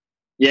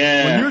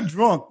 Yeah. When you're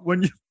drunk,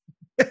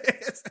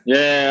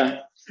 yeah.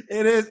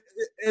 It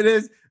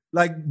is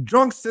like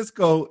drunk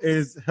Cisco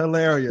is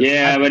hilarious.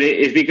 Yeah, but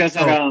it's because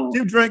I don't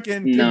keep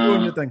drinking, keep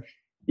doing your thing.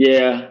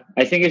 Yeah,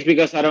 I think it's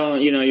because I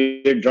don't.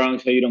 You're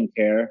drunk, so you don't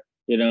care.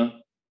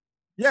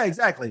 Yeah,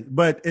 exactly.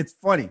 But it's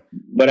funny.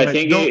 But I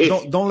think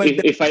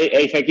if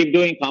I keep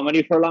doing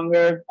comedy for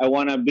longer, I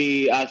want to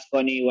be as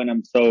funny when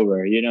I'm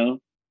sober.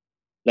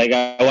 Like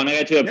I want to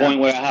get to a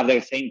point where I have the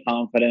same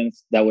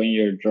confidence that when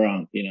you're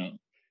drunk.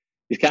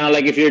 It's kind of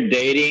like if you're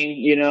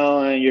dating,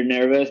 and you're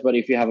nervous, but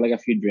if you have like a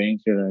few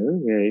drinks, you're like,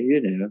 okay,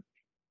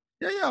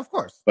 Yeah, of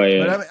course.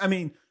 But I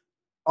mean,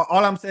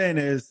 all I'm saying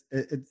is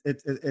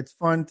it's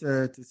fun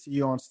to see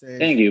you on stage.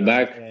 Thank you,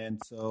 back.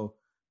 And so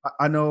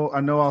I know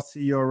I'll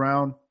see you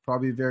around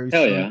probably very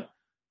Hell soon. yeah.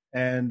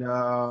 And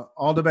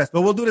all the best.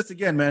 But we'll do this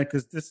again, man,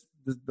 because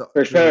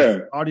For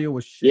sure. audio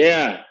was shit.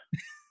 Yeah.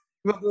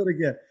 We'll do it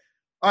again.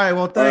 All right.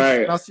 Well, thanks. All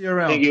right. I'll see you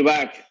around. Thank you,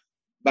 Backy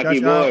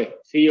Gotcha. boy.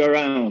 See you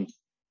around.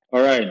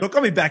 All right. Don't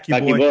call me Backy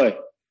Backy boy.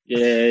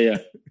 Yeah.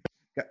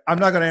 I'm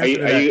not gonna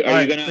answer that.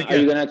 Are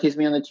you gonna kiss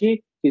me on the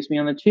cheek? Kiss me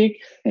on the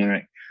cheek. All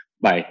right.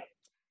 Bye.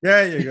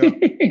 There you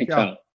go. Ciao.